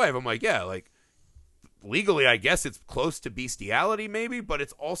arguing with my wife. I'm like, yeah, like, legally, I guess it's close to bestiality maybe, but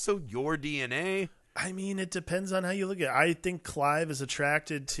it's also your DNA. I mean, it depends on how you look at it. I think Clive is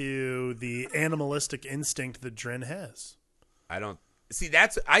attracted to the animalistic instinct that Dren has. I don't see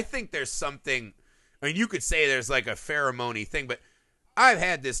I think there's something. I mean, you could say there's like a pheromone thing, but I've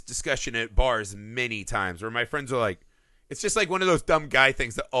had this discussion at bars many times where my friends are like, it's just like one of those dumb guy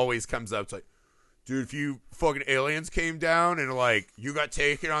things that always comes up. It's like, dude, if you fucking aliens came down and like you got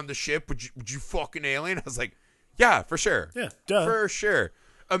taken on the ship, would you fucking alien? I was like, yeah, for sure. Yeah, duh. For sure.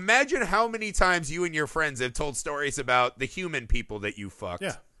 Imagine how many times you and your friends have told stories about the human people that you fucked.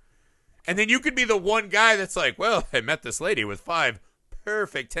 Yeah. And then you could be the one guy that's like, well, I met this lady with 5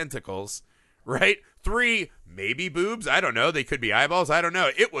 perfect tentacles, right? 3 maybe boobs. I don't know. They could be eyeballs. I don't know.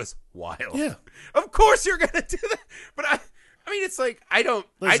 It was wild. Yeah. Of course you're going to do that. But I mean, it's like, I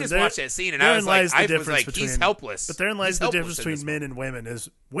just watched that scene and I was like, he's helpless. But therein lies the difference between men and women is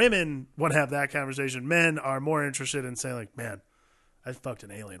women want to have that conversation. Men are more interested in saying like, man, I fucked an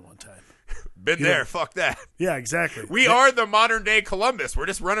alien one time. Been there. Fuck that. Yeah, exactly. We are the modern day Columbus. We're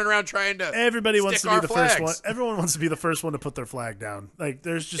just running around trying to. Everybody wants to be the flags. first one. Everyone wants to be the first one to put their flag down. Like,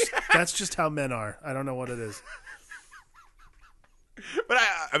 that's just how men are. I don't know what it is. But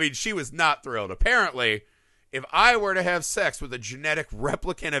I mean, she was not thrilled. Apparently, if I were to have sex with a genetic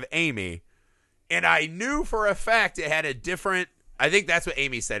replicant of Amy, And I knew for a fact it had a different, I think that's what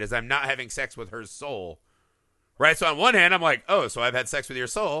Amy said, is I'm not having sex with her soul. Right? So on one hand, I'm like, oh, so I've had sex with your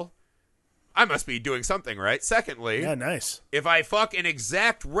soul. I must be doing something right. Secondly, Yeah, nice. if I fuck an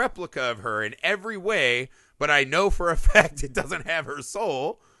exact replica of her in every way, but I know for a fact it doesn't have her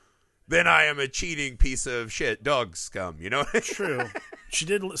soul, then I am a cheating piece of shit, dog scum, you know? True. She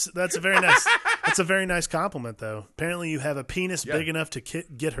did. That's a very nice. That's a very nice compliment, though. Apparently, you have a penis big enough to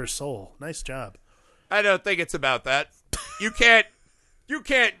get her soul. Nice job. I don't think it's about that. You can't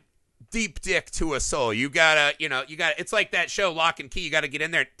deep dick to a soul. You gotta. It's like that show Lock and Key. You gotta get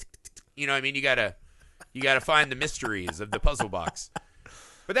in there. You know what I mean? You gotta find the mysteries of the puzzle box.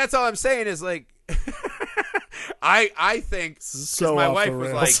 But that's all I'm saying is like, I think So my off wife the was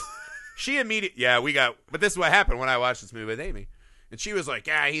rails. like, she immediately, but this is what happened when I watched this movie with Amy. And she was like,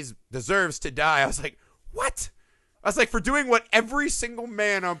 yeah, he deserves to die. I was like, what? I was like, for doing what every single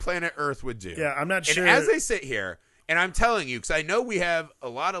man on planet Earth would do. Yeah, I'm not sure. And as I sit here, and I'm telling you, because I know we have a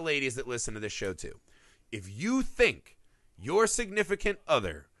lot of ladies that listen to this show too. If you think your significant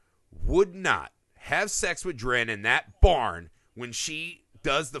other would not have sex with Dren in that barn when she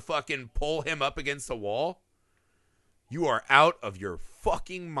does the fucking pull him up against the wall, you are out of your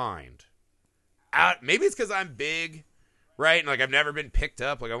fucking mind. Out. Maybe it's because I'm big, right? And like I've never been picked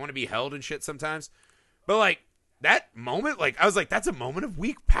up. Like I want to be held and shit sometimes. But like that moment, like I was like, that's a moment of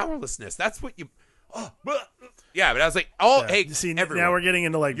weak powerlessness. That's what you. Yeah, but I was like, hey, see, everyone, now we're getting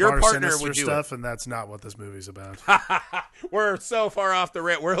into like your Bar partner Sinister would do stuff, and that's not what this movie's about. We're so far off the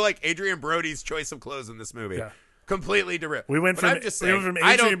rip. We're like Adrian Brody's choice of clothes in this movie. Yeah. Completely derailed. We went from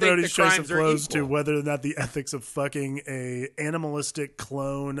Adrian Brody's choice of clothes to whether or not the ethics of fucking a animalistic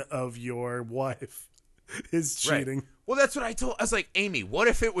clone of your wife is cheating. Right. Well, that's what I was like, Amy, what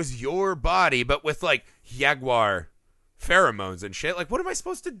if it was your body, but with like jaguar pheromones and shit? Like, what am I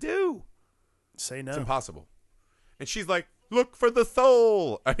supposed to do? Say no. It's impossible. And she's like, look for the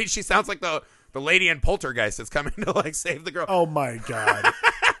soul. I mean, she sounds like the lady in Poltergeist that's coming to like save the girl. Oh my God.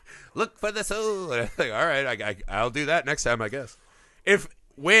 Look for the soul. Like, all right, I'll do that next time, I guess.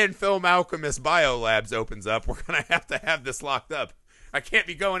 When Film Alchemist Biolabs opens up, we're going to have this locked up. I can't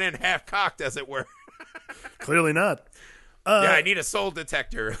be going in half-cocked, as it were. Clearly not. Yeah, I need a soul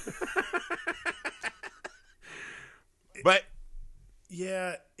detector. But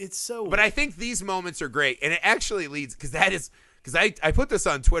yeah, it's so. But I think these moments are great, and it actually leads because I put this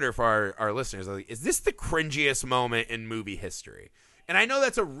on Twitter for our listeners. I was like, is this the cringiest moment in movie history? And I know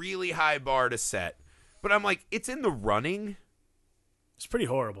that's a really high bar to set, but I'm like, it's in the running. It's pretty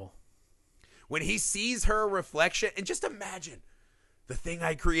horrible. When he sees her reflection, and just imagine the thing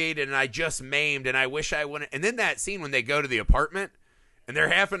I created and I just maimed, and I wish I wouldn't. And then that scene when they go to the apartment and they're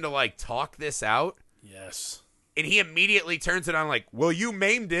having to like talk this out. Yes. And he immediately turns it on like, well, you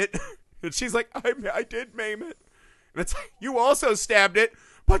maimed it. And she's like, I did maim it. And it's like, you also stabbed it,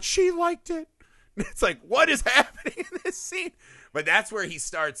 but she liked it. And it's like, what is happening in this scene? But that's where he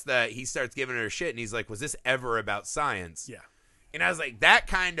starts giving her shit. And he's like, was this ever about science? Yeah. And I was like, that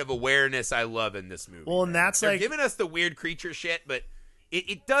kind of awareness I love in this movie. Well, and that's They're like giving us the weird creature shit, but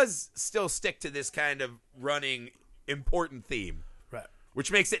it does still stick to this kind of running important theme. Right.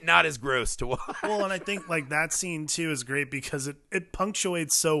 Which makes it not as gross to watch. Well, and I think like that scene too is great because it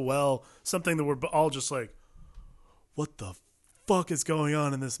punctuates so well something that we're all just like, what the fuck is going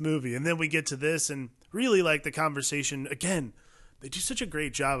on in this movie? And then we get to this and really like the conversation again. They do such a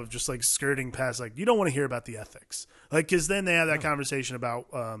great job of just like skirting past like you don't want to hear about the ethics, like because then they have that conversation about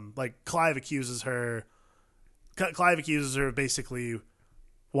like Clive accuses her of basically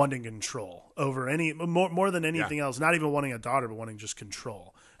wanting control over any more than anything else, not even wanting a daughter, but wanting just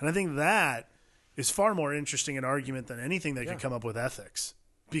control. And I think that is far more interesting an argument than anything that could come up with ethics,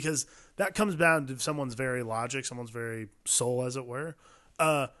 because that comes down to someone's very logic, someone's very soul, as it were,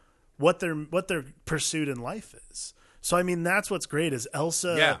 what their pursuit in life is. So I mean, that's what's great is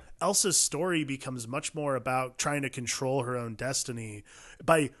Elsa. Yeah. Elsa's story becomes much more about trying to control her own destiny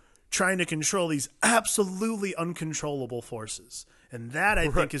by trying to control these absolutely uncontrollable forces. And that I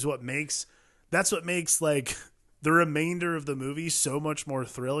think is what makes like the remainder of the movie so much more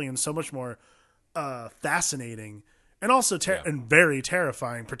thrilling and so much more fascinating, and also and very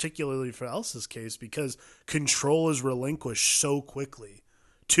terrifying, particularly for Elsa's case, because control is relinquished so quickly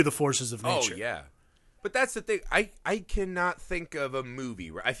to the forces of nature. Oh yeah. But that's the thing. I cannot think of a movie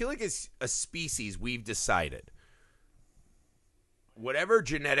where I feel like it's a species we've decided. Whatever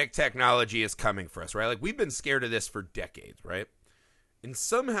genetic technology is coming for us, right? Like we've been scared of this for decades, right? And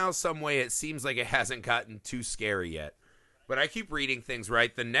somehow, some way, it seems like it hasn't gotten too scary yet. But I keep reading things,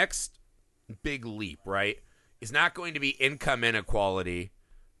 right? The next big leap, right, is not going to be income inequality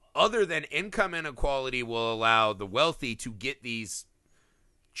other than income inequality will allow the wealthy to get these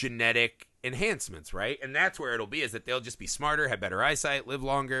genetic enhancements, right? And that's where it'll be, is that they'll just be smarter, have better eyesight, live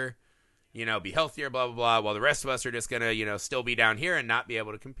longer, be healthier, blah, blah, blah, while the rest of us are just going to, still be down here and not be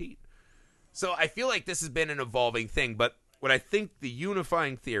able to compete. So I feel like this has been an evolving thing, but what I think the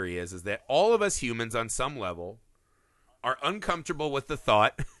unifying theory is that all of us humans on some level are uncomfortable with the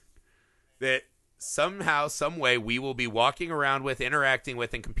thought that somehow, some way, we will be walking around with, interacting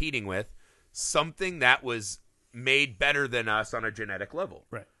with, and competing with something that was made better than us on a genetic level.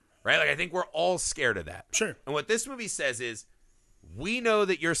 Right. Right? Like, I think we're all scared of that. Sure. And what this movie says is, we know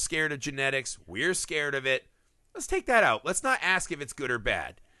that you're scared of genetics. We're scared of it. Let's take that out. Let's not ask if it's good or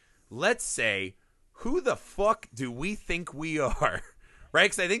bad. Let's say, who the fuck do we think we are? Right?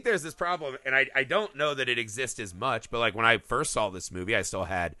 Because I think there's this problem, and I don't know that it exists as much, but like when I first saw this movie, I still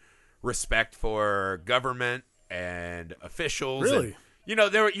had respect for government and officials. Really?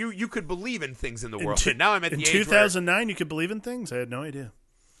 And, there you could believe in things in the world. And now I'm at the age where... In 2009, you could believe in things? I had no idea.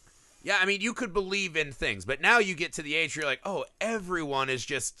 Yeah, I mean, you could believe in things, but now you get to the age where you're like, oh, everyone is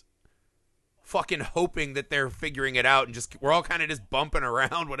just fucking hoping that they're figuring it out, and we're all kind of just bumping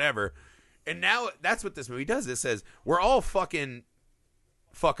around, whatever. And now that's what this movie does. It says we're all fucking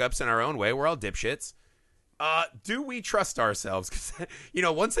fuck-ups in our own way. We're all dipshits. Do we trust ourselves? Because,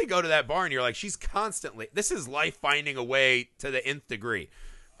 once they go to that barn, you're like, she's constantly... This is life finding a way to the nth degree.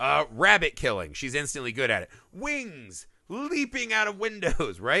 Rabbit killing. She's instantly good at it. Wings. Leaping out of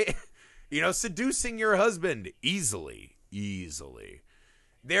windows, right? Seducing your husband. Easily.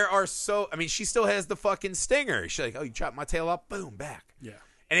 There are she still has the fucking stinger. She's like, oh, you chopped my tail off? Boom, back. Yeah.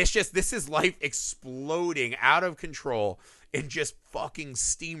 And it's just, this is life exploding out of control and just fucking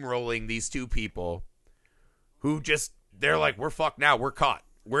steamrolling these two people who just, they're like, we're fucked now. We're caught.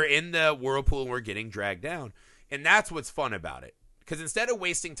 We're in the whirlpool and we're getting dragged down. And that's what's fun about it. Because instead of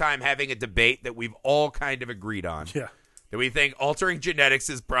wasting time having a debate that we've all kind of agreed on, that we think altering genetics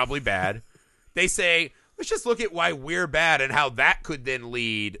is probably bad, they say, let's just look at why we're bad and how that could then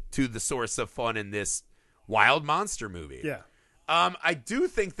lead to the source of fun in this wild monster movie. Yeah. I do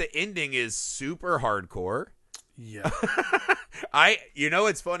think the ending is super hardcore. Yeah.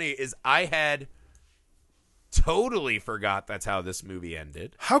 What's funny is I had totally forgot that's how this movie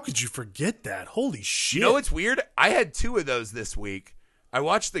ended. How could you forget that? Holy shit. You know what's weird? I had 2 of those this week. I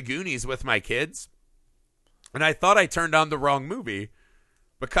watched The Goonies with my kids, and I thought I turned on the wrong movie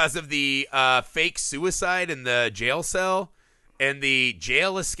because of the fake suicide in the jail cell and the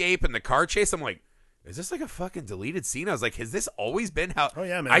jail escape and the car chase. I'm like, is this like a fucking deleted scene? I was like, has this always been how... Oh,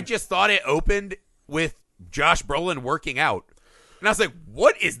 yeah, man. I just thought it opened with Josh Brolin working out. And I was like,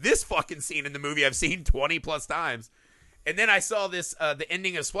 what is this fucking scene in the movie I've seen 20 plus times? And then I saw this, the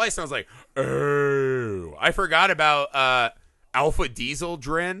ending of Splice, and I was like, oh. I forgot about Alpha Diesel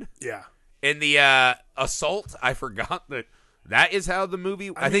Dren. Yeah. And the assault. I forgot that is how the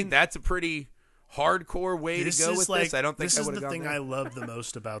movie... I think that's a pretty hardcore way to go with this. I don't think I would have gone there. This is the thing I love the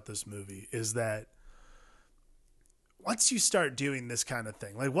most about this movie, is that once you start doing this kind of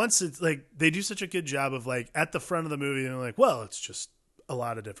thing, like once it's like they do such a good job of like at the front of the movie, and they're like, well, it's just a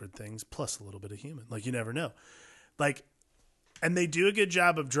lot of different things plus a little bit of human. Like you never know. Like, and they do a good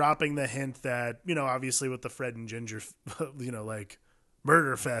job of dropping the hint that, obviously with the Fred and Ginger, like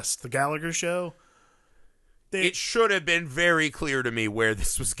Murder Fest, the Gallagher show. It should have been very clear to me where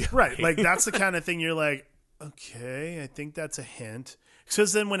this was going. Right. Like that's the kind of thing you're like, okay, I think that's a hint.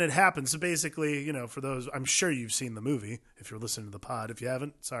 Because then when it happens, so basically, for those, I'm sure you've seen the movie if you're listening to the pod. If you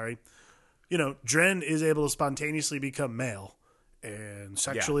haven't, sorry. Dren is able to spontaneously become male and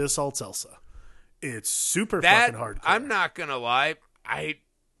sexually assaults Elsa. It's super fucking hardcore. I'm not going to lie. I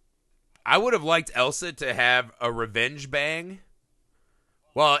would have liked Elsa to have a revenge bang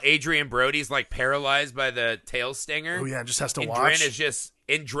while Adrian Brody's like paralyzed by the tail stinger. Oh, yeah, just has to and watch.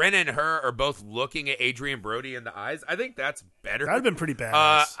 Dren and her are both looking at Adrian Brody in the eyes. I think that's better. That would have been pretty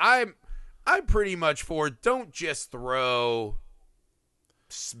badass. I'm pretty much for don't just throw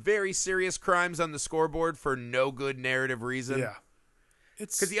very serious crimes on the scoreboard for no good narrative reason. Yeah.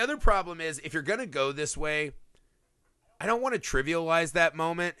 Because the other problem is, if you're going to go this way, I don't want to trivialize that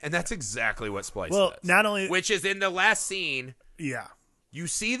moment, and that's exactly what Splice does. Not only... Which is in the last scene. Yeah. You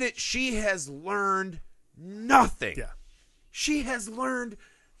see that she has learned nothing. Yeah. She has learned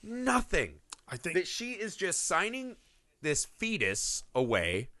nothing. I think that she is just signing this fetus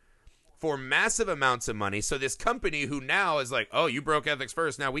away for massive amounts of money. So this company who now is like, oh, you broke ethics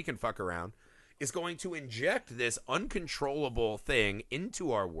first, now we can fuck around, is going to inject this uncontrollable thing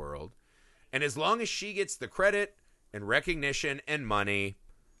into our world. And as long as she gets the credit and recognition and money,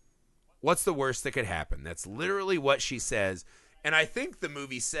 what's the worst that could happen? That's literally what she says. And I think the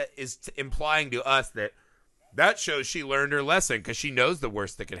movie is implying to us that shows she learned her lesson because she knows the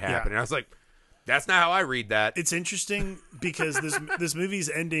worst that could happen. Yeah. And I was like, that's not how I read that. It's interesting because this movie's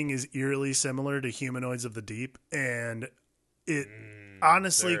ending is eerily similar to Humanoids of the Deep, and it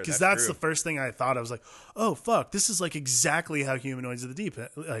honestly, because that's true. the first thing I thought. I was like, oh fuck, this is like exactly how Humanoids of the Deep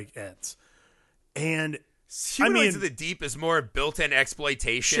like ends. And Humanoids of the Deep is more built-in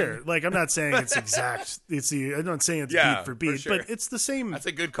exploitation. sure, like I'm not saying it's exact. I'm not saying it's beat for beat, sure. but it's the same. That's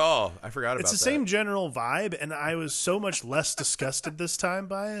a good call. I forgot about that. It's the same general vibe, and I was so much less disgusted this time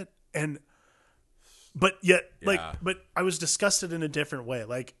by it. But I was disgusted in a different way.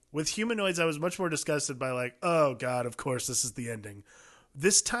 Like with Humanoids, I was much more disgusted by like, oh god, of course this is the ending.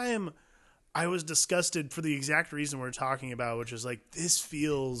 This time, I was disgusted for the exact reason we're talking about, which is like this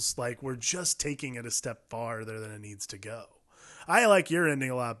feels like we're just taking it a step farther than it needs to go. I like your ending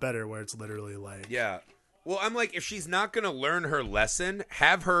a lot better, where it's literally like, yeah. Well, I'm like, if she's not going to learn her lesson,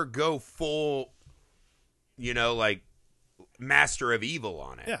 have her go full, like master of evil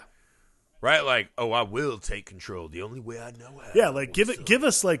on it. yeah. Right? Like, oh, I will take control the only way I know how. Yeah, like give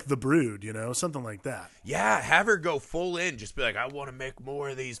us like The Brood, something like that. Yeah, have her go full in. Just be like, I want to make more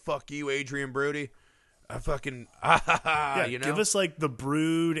of these. Fuck you, Adrian Brody. I fucking, Give us like The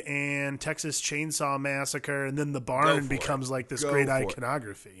Brood and Texas Chainsaw Massacre, and then the barn becomes like this great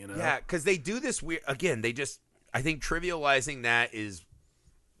iconography, Yeah, because they do this weird, again, I think trivializing that is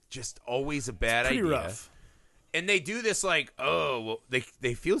just always a bad idea. Pretty rough. And they do this like, oh, well,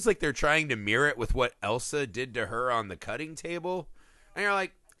 they feels like they're trying to mirror it with what Elsa did to her on the cutting table. And you're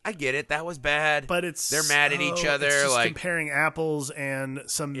like, I get it, that was bad. But they're mad at each other. It's just like comparing apples and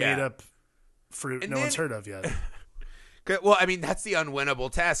some made up fruit no one's heard of yet. Well, I mean, that's the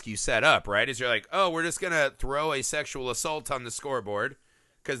unwinnable task you set up, right? Is you're like, oh, we're just going to throw a sexual assault on the scoreboard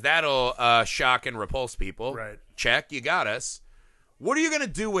because that'll shock and repulse people. Right. Check, you got us. What are you going to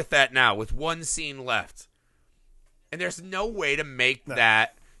do with that now with one scene left? And there's no way to make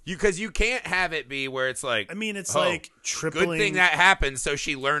that because you can't have it be where it's like, I mean, it's like tripling. Good thing that happened, so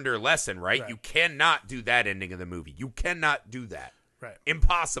she learned her lesson, right? You cannot do that ending of the movie. You cannot do that. Right.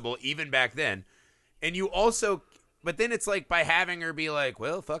 Impossible, even back then. And you also, but then it's like by having her be like,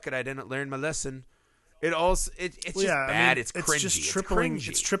 well, fuck it, I didn't learn my lesson. It also, it's just bad. I mean, it's cringy. Just tripling.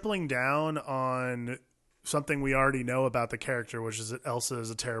 It's tripling down on something we already know about the character, which is that Elsa is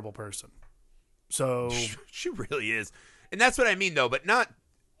a terrible person. So she really is. And that's what I mean, though, but not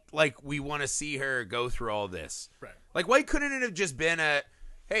like we want to see her go through all this. Right. Like, why couldn't it have just been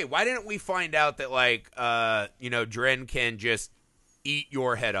hey, why didn't we find out that, like, Dren can just eat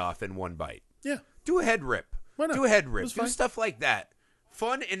your head off in one bite? Yeah. Do a head rip. Why not? Do a head rip. Do fine. stuff like that.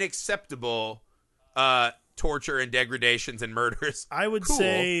 Fun and acceptable torture and degradations and murders. I would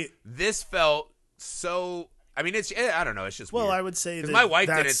say this felt so... I mean, I don't know. It's just weird. I would say that my wife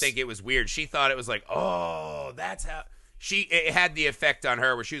didn't think it was weird. She thought it was like, oh, that's how it had the effect on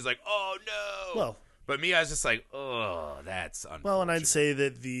her where she was like, oh no. Well, but me, I was just like, oh, that's unfortunate. Well, and I'd say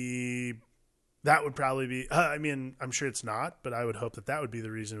that that would probably be. I mean, I'm sure it's not, but I would hope that would be the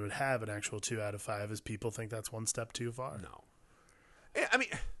reason it would have an actual 2 out of 5, is people think that's one step too far. No, I mean.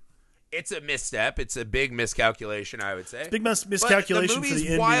 It's a misstep. It's a big miscalculation, I would say. Big miscalculation but the for the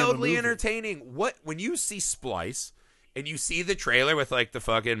ending wildly of a movie. entertaining. When you see Splice and you see the trailer with like the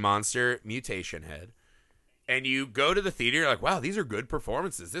fucking monster mutation head, and you go to the theater, you're like, wow, these are good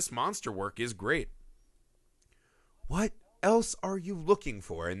performances. This monster work is great. What else are you looking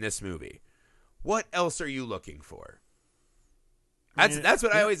for in this movie? What else are you looking for? That's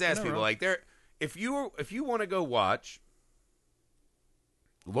what I always ask people. Like, if you want to go watch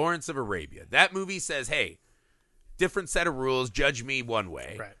Lawrence of Arabia, that movie says, hey, different set of rules, judge me one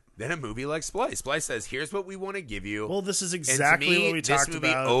way. Right. Then a movie like Splice. Splice says, here's what we want to give you. Well, this is exactly what we talked about.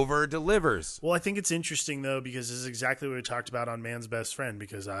 This movie over-delivers. Well, I think it's interesting, though, because this is exactly what we talked about on Man's Best Friend,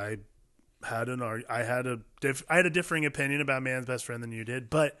 because I had a differing opinion about Man's Best Friend than you did,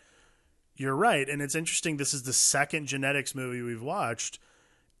 but you're right, and it's interesting. This is the second genetics movie we've watched,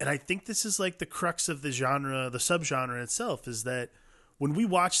 and I think this is like the crux of the genre, the subgenre itself, is that when we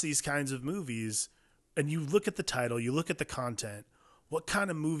watch these kinds of movies and you look at the title, you look at the content, what kind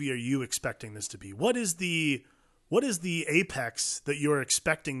of movie are you expecting this to be? What is the apex that you're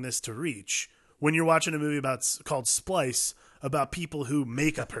expecting this to reach when you're watching a movie called Splice about people who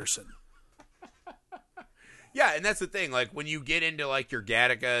make a person? Yeah, and that's the thing. Like, when you get into like your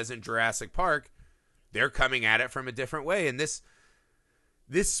Gattakas and Jurassic Park, they're coming at it from a different way, and this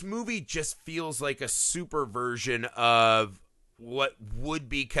movie just feels like a super version of what would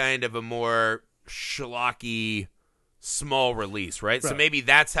be kind of a more schlocky small release, right? So maybe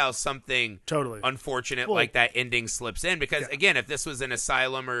that's how something Totally. unfortunate like that ending slips in. Because, again, if this was an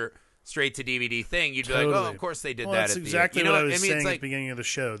Asylum or straight to DVD thing, you'd be like, oh, of course they did that. That's exactly what I was saying like, at the beginning of the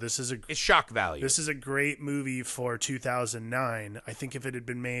show. It's shock value. This is a great movie for 2009. I think if it had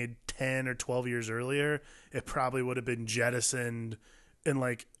been made 10 or 12 years earlier, it probably would have been jettisoned in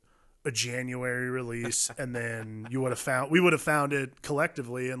like a January release, and then we would have found it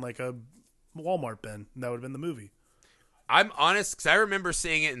collectively in like a Walmart bin, and that would have been the movie. I'm honest, because I remember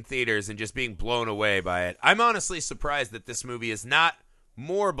seeing it in theaters and just being blown away by it. I'm honestly surprised that this movie is not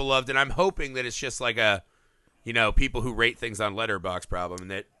more beloved, and I'm hoping that it's just like a, people who rate things on Letterboxd problem, and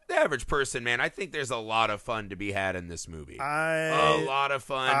that the average person, man, I think there's a lot of fun to be had in this movie. A lot of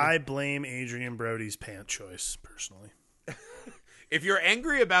fun. I blame Adrian Brody's pant choice, personally. If you're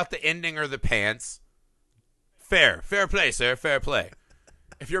angry about the ending or the pants, fair play, sir, fair play.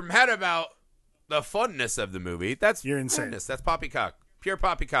 If you're mad about the funness of the movie, you're insane. Funness. That's poppycock, pure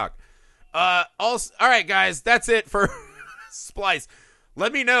poppycock. All right, guys, that's it for Splice.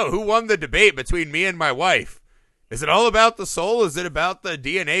 Let me know who won the debate between me and my wife. Is it all about the soul? Is it about the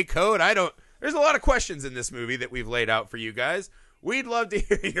DNA code? There's a lot of questions in this movie that we've laid out for you guys. We'd love to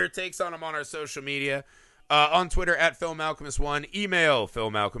hear your takes on them on our social media. On Twitter at FilmAlchemist1. Email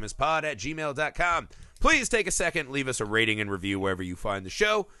filmalchemistpod@gmail.com. Please take a second, leave us a rating and review wherever you find the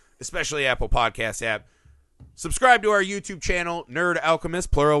show, especially Apple Podcast app. Subscribe to our YouTube channel, Nerd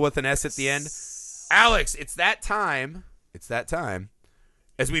Alchemist, plural with an S at the end. Alex, it's that time.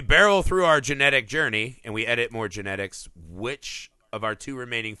 As we barrel through our genetic journey and we edit more genetics, which of our 2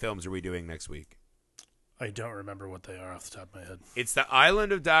 remaining films are we doing next week? I don't remember what they are off the top of my head. It's The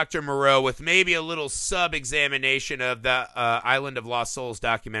Island of Dr. Moreau with maybe a little sub-examination of the Island of Lost Souls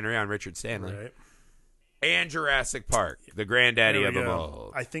documentary on Richard Stanley. Right. And Jurassic Park, the granddaddy of them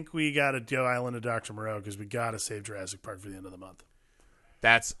all. I think we got to go Island of Dr. Moreau because we got to save Jurassic Park for the end of the month.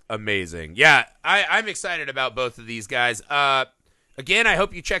 That's amazing. Yeah, I'm excited about both of these guys. Again, I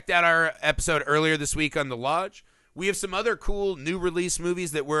hope you checked out our episode earlier this week on The Lodge. We have some other cool new release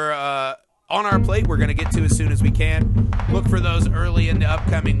movies that we're on our plate. We're going to get to as soon as we can. Look for those early in the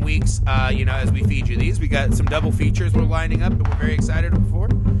upcoming weeks, as we feed you these. We got some double features we're lining up that we're very excited for.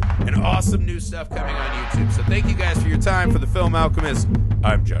 And awesome new stuff coming on YouTube. So thank you guys for your time. For the Film Alchemist,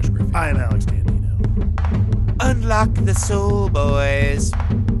 I'm Josh Griffin. I am Alex Dandino. Unlock the soul, boys.